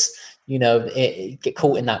this, get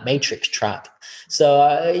caught in that matrix trap.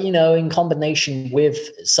 So, in combination with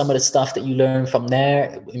some of the stuff that you learn from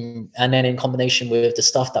there, and then in combination with the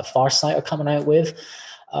stuff that Farsight are coming out with,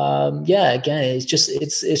 again, it's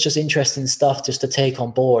just interesting stuff just to take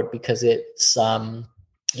on board, because it's,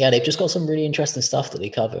 they've just got some really interesting stuff that they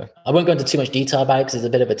cover. I won't go into too much detail about it because it's a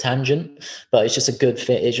bit of a tangent, but it's just a good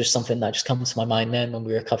fit. It's just something that just comes to my mind then when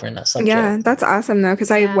we were covering that subject. Yeah, that's awesome though,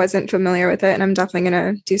 because I wasn't familiar with it, and I'm definitely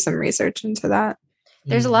going to do some research into that.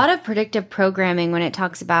 There's a lot of predictive programming when it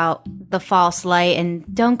talks about the false light and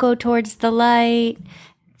don't go towards the light.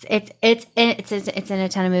 It's in a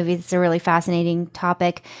ton of movies. It's a really fascinating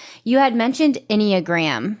topic. You had mentioned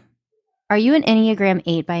Enneagram. Are you an Enneagram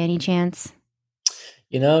 8 by any chance?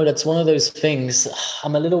 That's one of those things.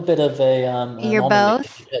 I'm a little bit of a. You're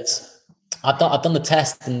both. I've done the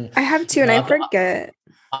test, and I have too, and I forget.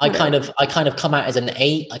 I kind of come out as an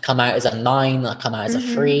 8. I come out as a 9. I come out as a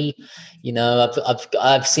 3.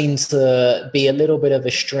 I've seemed to be a little bit of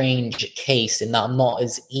a strange case in that I'm not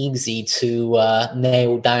as easy to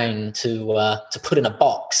nail down to put in a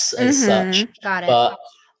box as such. Got it. But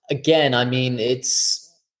again, I mean, it's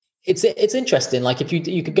interesting. Like if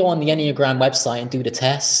you could go on the Enneagram website and do the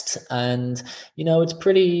test, and it's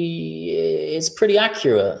pretty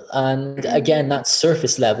accurate. And again, that's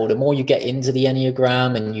surface level. The more you get into the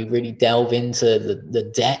Enneagram and you really delve into the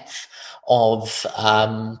depth of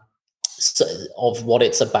what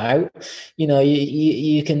it's about,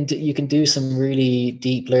 you can do some really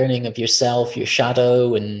deep learning of yourself, your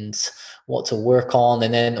shadow, and what to work on,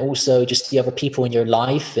 and then also just the other people in your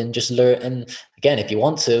life, and just learn. And again, if you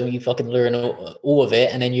want to, you fucking learn all of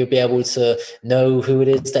it, and then you'll be able to know who it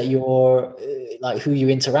is that you're who you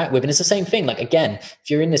interact with. And it's the same thing. Like, again, if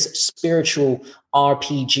you're in this spiritual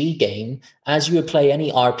RPG game, as you would play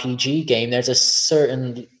any RPG game, there's a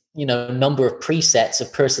certain number of presets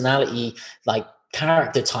of personality, like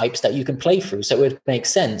character types that you can play through. So it would make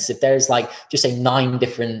sense if there's just say 9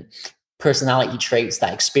 different personality traits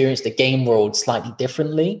that experience the game world slightly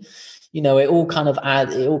differently. It all kind of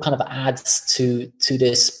adds to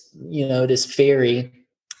this, this theory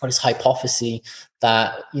or this hypothesis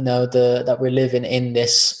that, that we're living in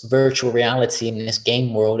this virtual reality, in this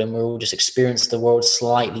game world, and we're all just experience the world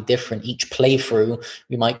slightly different. Each playthrough,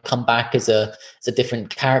 we might come back as a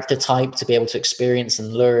different character type to be able to experience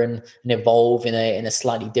and learn and evolve in a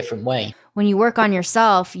slightly different way. When you work on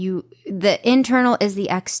yourself, the internal is the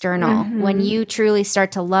external. When you truly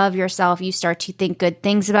start to love yourself, you start to think good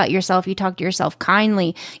things about yourself. You talk to yourself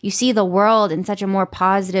kindly. You see the world in such a more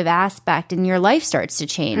positive aspect, and your life starts to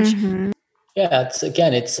change. Yeah,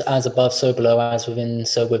 it's as above, so below, as within,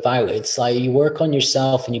 so without. It's like you work on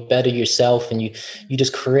yourself and you better yourself, and you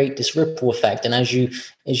just create this ripple effect. And as you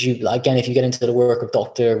again, if you get into the work of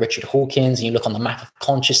Dr. Richard Hawkins and you look on the map of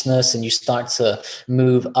consciousness and you start to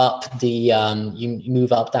move up you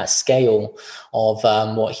move up that scale of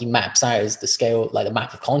what he maps out as the scale, like the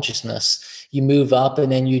map of consciousness. You move up,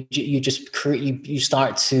 and then you just create, you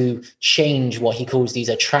start to change what he calls these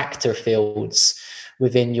attractor fields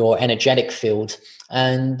within your energetic field,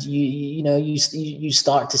 and you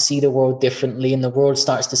start to see the world differently, and the world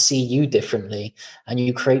starts to see you differently, and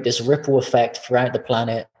you create this ripple effect throughout the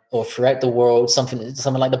planet or throughout the world, something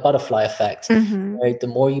like the butterfly effect. Right? The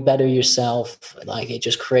more you better yourself, it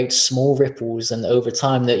just creates small ripples, and over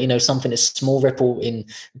time, that something is small ripple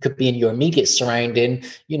could be in your immediate surrounding,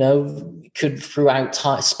 could throughout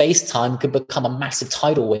space-time could become a massive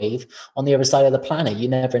tidal wave on the other side of the planet. You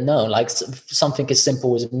never know. Like something as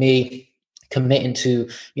simple as me committing to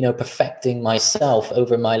perfecting myself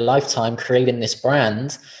over my lifetime, creating this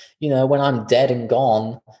brand. When I'm dead and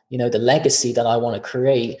gone, the legacy that I want to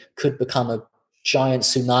create could become a giant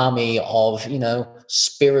tsunami of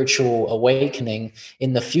spiritual awakening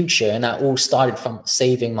in the future. And that all started from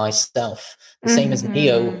saving myself. The same as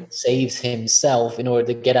Neo saved himself in order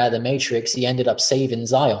to get out of the Matrix. He ended up saving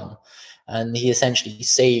Zion, and he essentially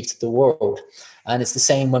saved the world. And it's the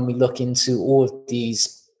same when we look into all of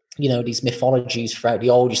these these mythologies throughout the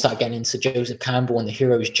old, you start getting into Joseph Campbell and the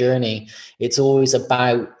hero's journey. It's always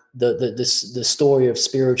about the story of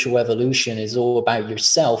spiritual evolution is all about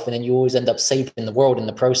yourself, and then you always end up saving the world in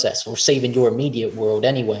the process, or saving your immediate world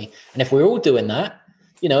anyway. And if we're all doing that,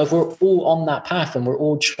 if we're all on that path and we're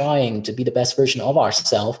all trying to be the best version of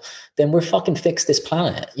ourselves, then we're fucking fix this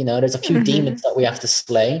planet. There's a few demons that we have to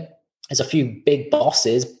slay. There's a few big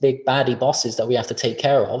big baddie bosses that we have to take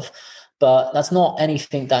care of. But that's not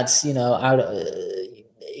anything that's, out of,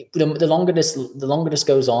 the longer this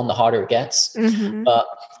goes on, the harder it gets. But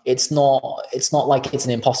it's not like it's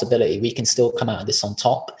an impossibility. We can still come out of this on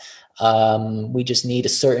top. We just need a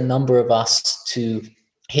certain number of us to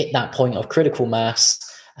hit that point of critical mass.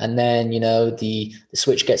 And then, the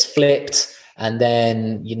switch gets flipped. And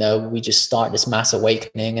then, we just start this mass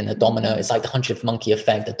awakening, and the domino, it's like the 100th monkey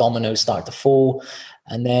effect. The dominoes start to fall,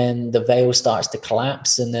 and then the veil starts to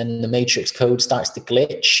collapse, and then the matrix code starts to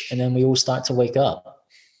glitch, and then we all start to wake up.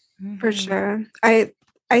 For sure.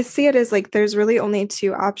 I see it as like, there's really only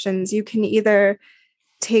two options. You can either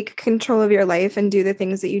take control of your life and do the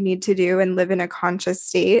things that you need to do and live in a conscious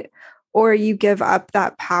state, or you give up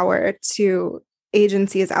that power to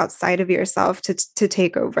agencies outside of yourself to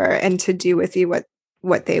take over and to do with you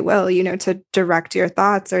what they will, to direct your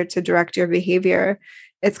thoughts or to direct your behavior.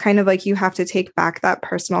 It's kind of like you have to take back that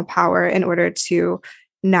personal power in order to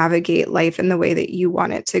navigate life in the way that you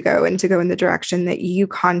want it to go, and to go in the direction that you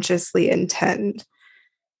consciously intend.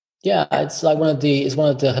 Yeah, it's like one of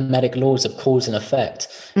the Hermetic laws of cause and effect.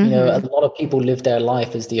 A lot of people live their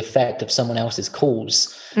life as the effect of someone else's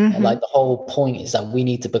cause. And like the whole point is that we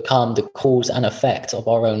need to become the cause and effect of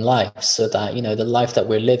our own life, so that, the life that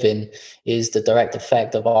we're living is the direct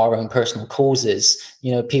effect of our own personal causes.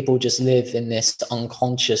 People just live in this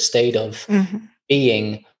unconscious state of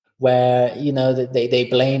being where, they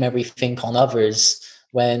blame everything on others,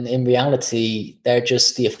 when in reality they're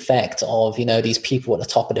just the effect of, these people at the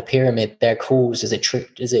top of the pyramid. Their cause as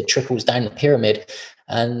it trickles down the pyramid,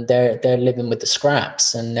 and they're living with the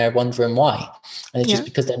scraps, and they're wondering why. And it's just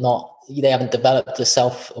because they haven't developed the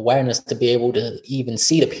self-awareness to be able to even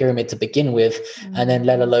see the pyramid to begin with, and then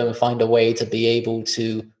let alone find a way to be able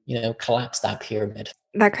to, collapse that pyramid.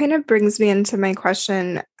 That kind of brings me into my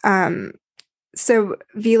question. So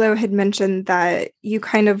Vilo had mentioned that you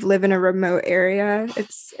kind of live in a remote area.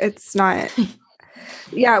 It's not,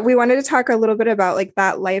 yeah, we wanted to talk a little bit about like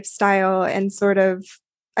that lifestyle and sort of,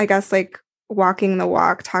 I guess, like walking the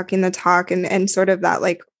walk, talking the talk, and sort of that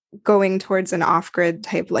like going towards an off-grid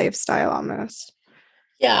type lifestyle almost.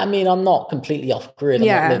 Yeah, I mean, I'm not completely off-grid. I'm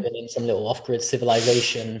not living in some little off-grid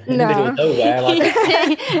civilization in the middle of nowhere.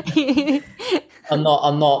 Like, I'm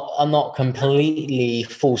not completely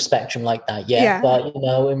full spectrum like that yet. Yeah. But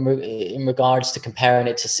in regards to comparing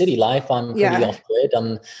it to city life, I'm pretty off-grid.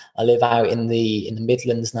 I live out in the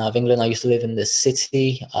Midlands now of England. I used to live in the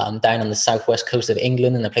city, down on the southwest coast of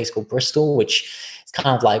England, in a place called Bristol, which is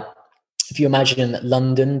kind of like, if you imagine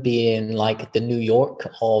London being like the New York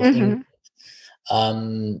of England.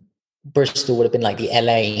 Bristol would have been like the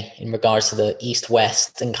LA in regards to the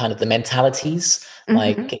East-West and kind of the mentalities.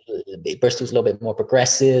 Like Bristol's a little bit more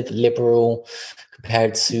progressive, liberal,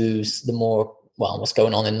 compared to the more, what's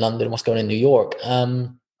going on in London, what's going on in New York.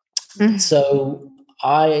 So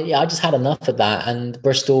I just had enough of that. And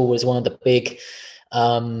Bristol was one of the big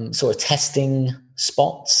sort of testing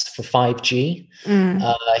spots for 5G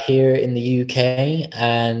here in the UK,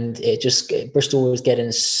 and Bristol was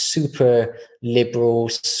getting super liberal,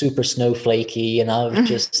 super snowflakey, and I was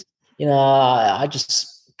just, I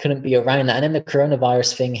just couldn't be around that. And then the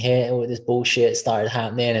coronavirus thing hit, all this bullshit started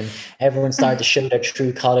happening, and everyone started to show their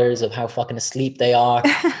true colors of how fucking asleep they are.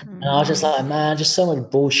 And I was just like, man, just so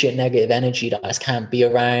much bullshit, negative energy that I just can't be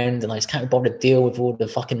around, and I just can't bother to deal with all the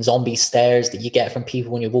fucking zombie stares that you get from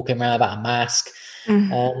people when you're walking around without a mask.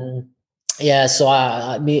 So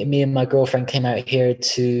me and my girlfriend came out here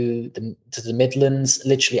to the Midlands,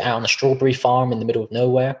 literally out on a strawberry farm in the middle of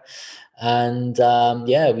nowhere. And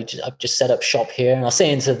I've just set up shop here. And I was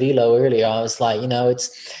saying to Vilo earlier, I was like,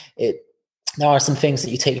 there are some things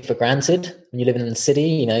that you take for granted when you're living in the city.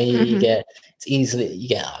 You get I'm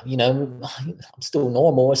still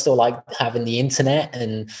normal. I still like having the internet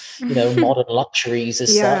and, modern luxuries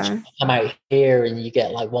as such. You come out here and you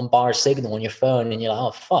get like 1 bar signal on your phone and you're like,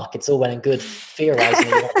 oh, fuck, it's all well and good theorizing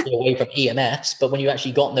you want to be away from EMFs. But when you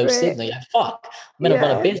actually got no signal, you're like, fuck, I'm going to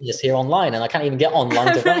run a business here online and I can't even get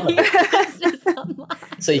online to run it.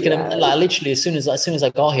 So you can like literally as soon as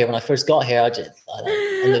I got here, when I first got here, and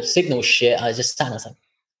the signal shit, I just sat and I was like,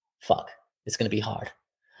 fuck, it's going to be hard.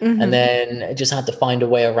 And then I just had to find a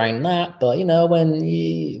way around that. But,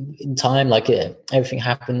 in time, everything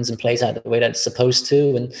happens and plays out the way that it's supposed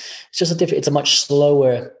to. And it's just it's a much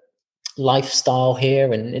slower lifestyle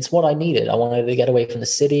here, and it's what I needed. I wanted to get away from the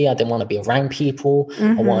city. I didn't want to be around people.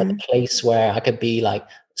 I wanted a place where I could be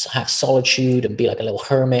have solitude and be like a little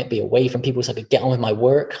hermit, be away from people, so I could get on with my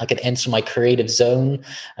work. I could enter my creative zone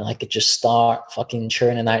and I could just start fucking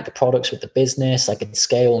churning out the products with the business. I could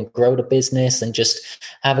scale and grow the business and just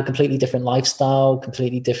have a completely different lifestyle,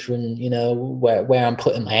 completely different, where I'm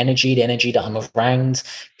putting my energy, the energy that I'm around,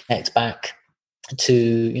 connect back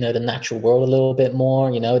to the natural world a little bit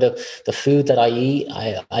more. The food that I eat,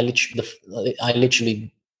 I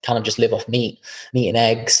literally kind of just live off meat and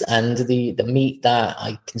eggs, and the meat that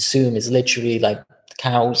I consume is literally the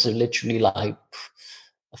cows are literally a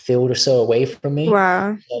field or so away from me.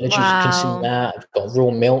 Wow. So I literally just consume that. I've got raw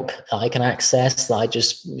milk that I can access.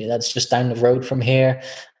 That's just down the road from here,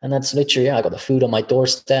 and that's literally I got the food on my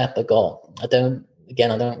doorstep. I don't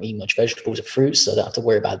eat much vegetables or fruits, so I don't have to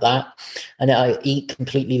worry about that. And I eat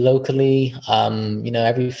completely locally.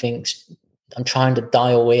 Everything's, I'm trying to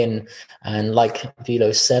dial in. And like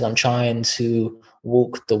Vilo said, I'm trying to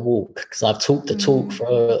walk the walk, because I've talked the talk for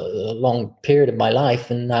a long period of my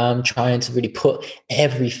life. And now I'm trying to really put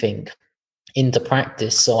everything into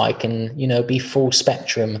practice so I can, be full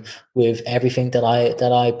spectrum with everything that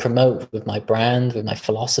I promote, with my brand, with my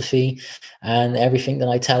philosophy, and everything that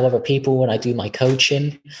I tell other people when I do my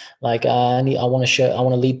coaching. I want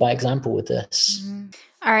to lead by example with this.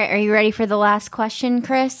 All right. Are you ready for the last question,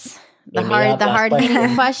 Chris? The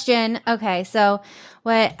hard-hitting question. Okay. So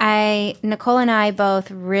what Nicole and I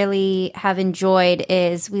both really have enjoyed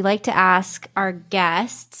is we like to ask our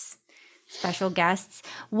special guests,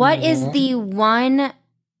 what is the one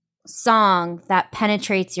song that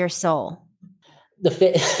penetrates your soul?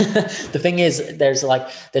 The thing is, there's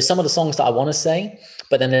some of the songs that I want to say,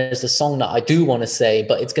 but then there's the song that I do want to say,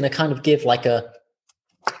 but it's going to kind of give a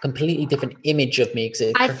completely different image of me.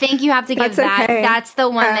 I think you have to give that. Okay. That's the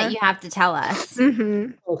one that you have to tell us.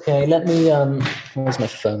 Okay, let me, where's my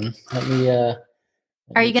phone?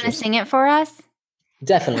 Are you going to sing it for us?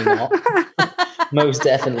 Definitely not. Most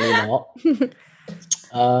definitely not.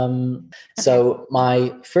 So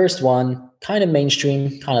my first one, kind of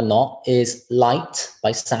mainstream, kind of not, is Light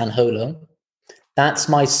by San Holo. That's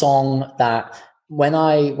my song that when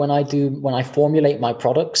I formulate my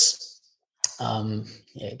products,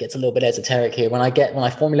 it gets a little bit esoteric here. When I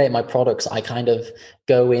formulate my products, I kind of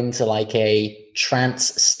go into a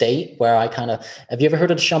trance state where have you ever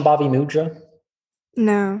heard of the Shambhavi Mudra?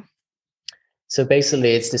 No. So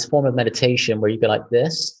basically it's this form of meditation where you go like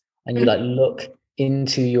this and you look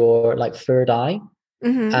into your third eye,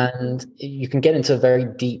 and you can get into a very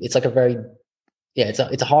deep, it's a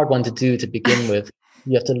hard one to do to begin with.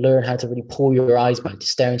 You have to learn how to really pull your eyes back to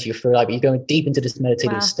stare into your third eye, but you're going deep into this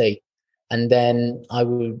meditative state. And then I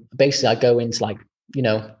go into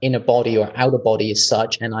inner body or outer body as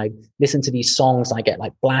such, and I listen to these songs. I get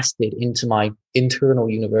blasted into my internal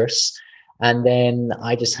universe, and then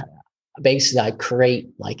I create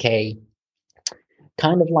a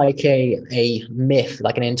myth,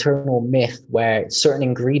 an internal myth where certain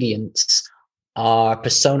ingredients are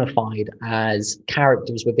personified as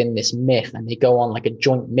characters within this myth, and they go on a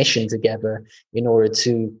joint mission together in order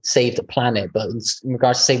to save the planet. But in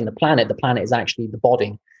regards to saving the planet is actually the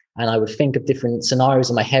body. And I would think of different scenarios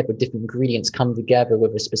in my head where different ingredients come together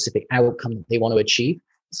with a specific outcome that they want to achieve.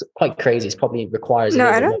 It's quite crazy. It probably requires. No,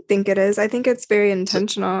 I don't think it is. I think it's very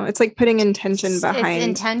intentional. It's putting intention behind. It's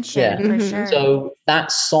intention, for sure. So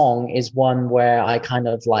that song is one where I kind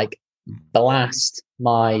of blast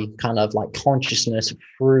my kind of consciousness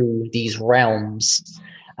through these realms.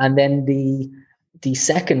 And then the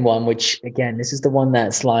second one, which again, this is the one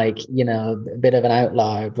that's a bit of an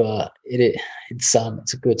outlier, but it's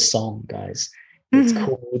a good song, guys. It's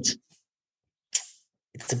called.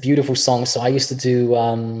 It's a beautiful song. So I used to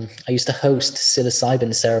host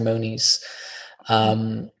psilocybin ceremonies.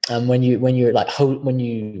 And when you're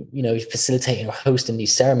facilitating or hosting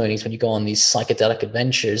these ceremonies, when you go on these psychedelic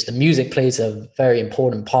adventures, the music plays a very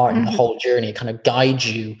important part in the whole journey. It kind of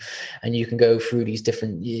guides you, and you can go through these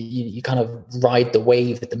different, you kind of ride the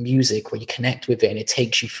wave with the music where you connect with it, and it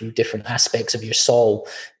takes you through different aspects of your soul,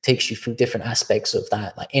 takes you through different aspects of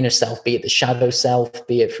that inner self, be it the shadow self,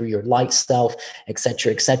 be it through your light self,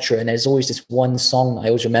 etc., etc. And there's always this one song I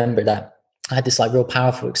always remember that I had this real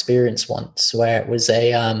powerful experience once where it was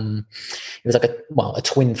a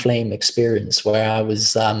twin flame experience where I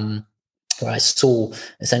was where I saw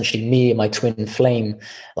essentially me and my twin flame,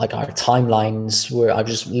 like our timelines were, I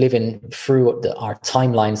was just living through our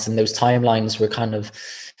timelines, and those timelines were kind of,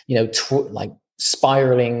 you know, like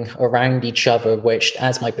spiraling around each other, which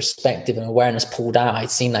as my perspective and awareness pulled out, I'd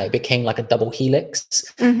seen that it became like a double helix.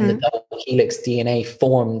 And the double helix DNA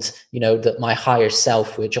formed, you know, that my higher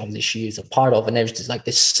self, which obviously she is a part of. And there was just like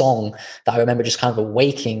this song that I remember just kind of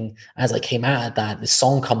awaking as I came out of that, this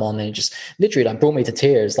song come on, and it just literally like brought me to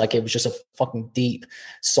tears. Like it was just a fucking deep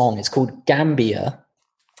song. It's called Gambia,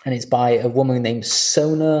 and it's by a woman named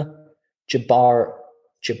Sona Jabarteh,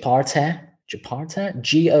 Gobarteh.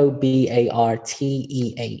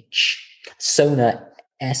 Sona,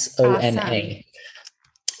 Sona.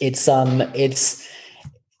 Awesome. It's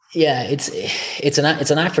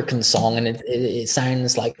an African song, and it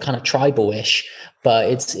sounds like kind of tribal-ish, but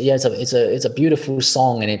it's a beautiful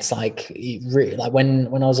song. And it's like really, like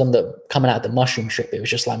when I was coming out of the mushroom trip, it was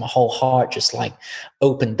just like my whole heart just like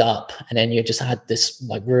opened up, and then you just had this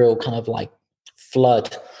like real kind of like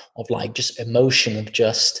flood of like just emotion of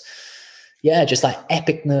just like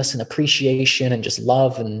epicness and appreciation and just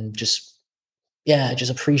love and just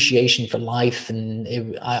appreciation for life. And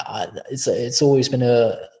it's always been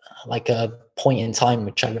a point in time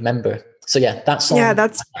which I remember. So yeah, that song. Yeah,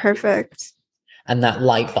 that's perfect. And that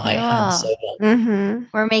Light by Han Solo.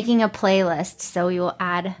 We're making a playlist, so we will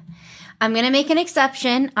add. I'm gonna make an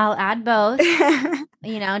exception. I'll add both.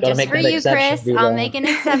 You know, just for you, Chris. I'll make an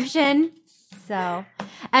exception. So,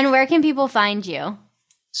 and where can people find you?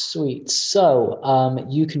 Sweet. So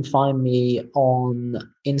you can find me on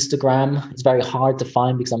Instagram. It's very hard to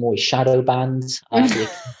find because I'm always shadow banned.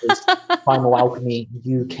 Primal Alchemy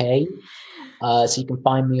UK. So you can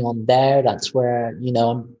find me on there. That's where, you know,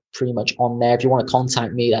 I'm pretty much on there. If you want to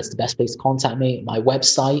contact me, that's the best place to contact me. My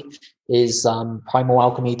website is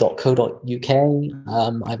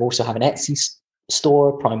primalalchemy.co.uk. I also have an Etsy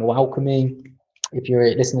store, Primal Alchemy. If you're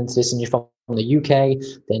listening to this and you're from the UK,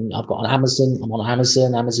 then I've got on Amazon. I'm on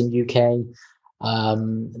Amazon UK.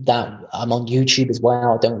 That I'm on YouTube as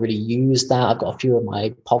well. I don't really use that. I've got a few of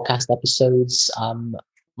my podcast episodes.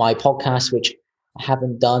 My podcast, which I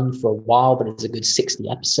haven't done for a while, but it's a good 60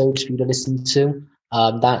 episodes for you to listen to.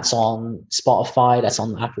 That's on Spotify. That's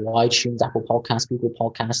on Apple iTunes, Apple Podcasts, Google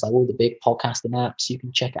Podcasts, like all the big podcasting apps. You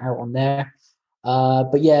can check it out on there.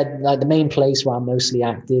 But yeah, like the main place where I'm mostly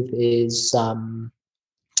active is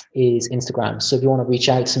Instagram. So if you want to reach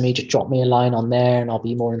out to me, just drop me a line on there, and I'll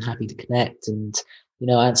be more than happy to connect and, you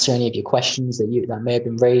know, answer any of your questions that may have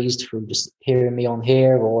been raised through just hearing me on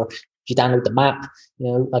here. Or if you download the map, you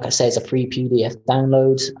know, like I said, it's a free PDF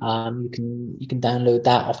download. You can download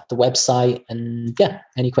that off the website. And yeah,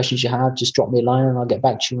 any questions you have, just drop me a line and I'll get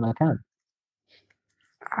back to you when I can.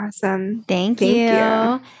 Awesome. Thank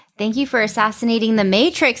you. Thank you for assassinating the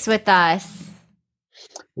Matrix with us.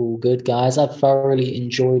 All good, guys. I've thoroughly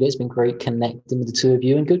enjoyed it. It's been great connecting with the two of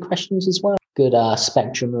you, and good questions as well. Good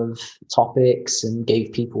spectrum of topics, and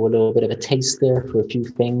gave people a little bit of a taste there for a few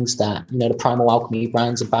things that, you know, the Primal Alchemy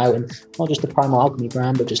brand's about, and not just the Primal Alchemy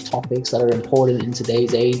brand, but just topics that are important in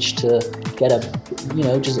today's age to get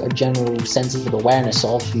just a general sense of awareness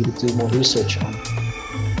of, for you to do more research on.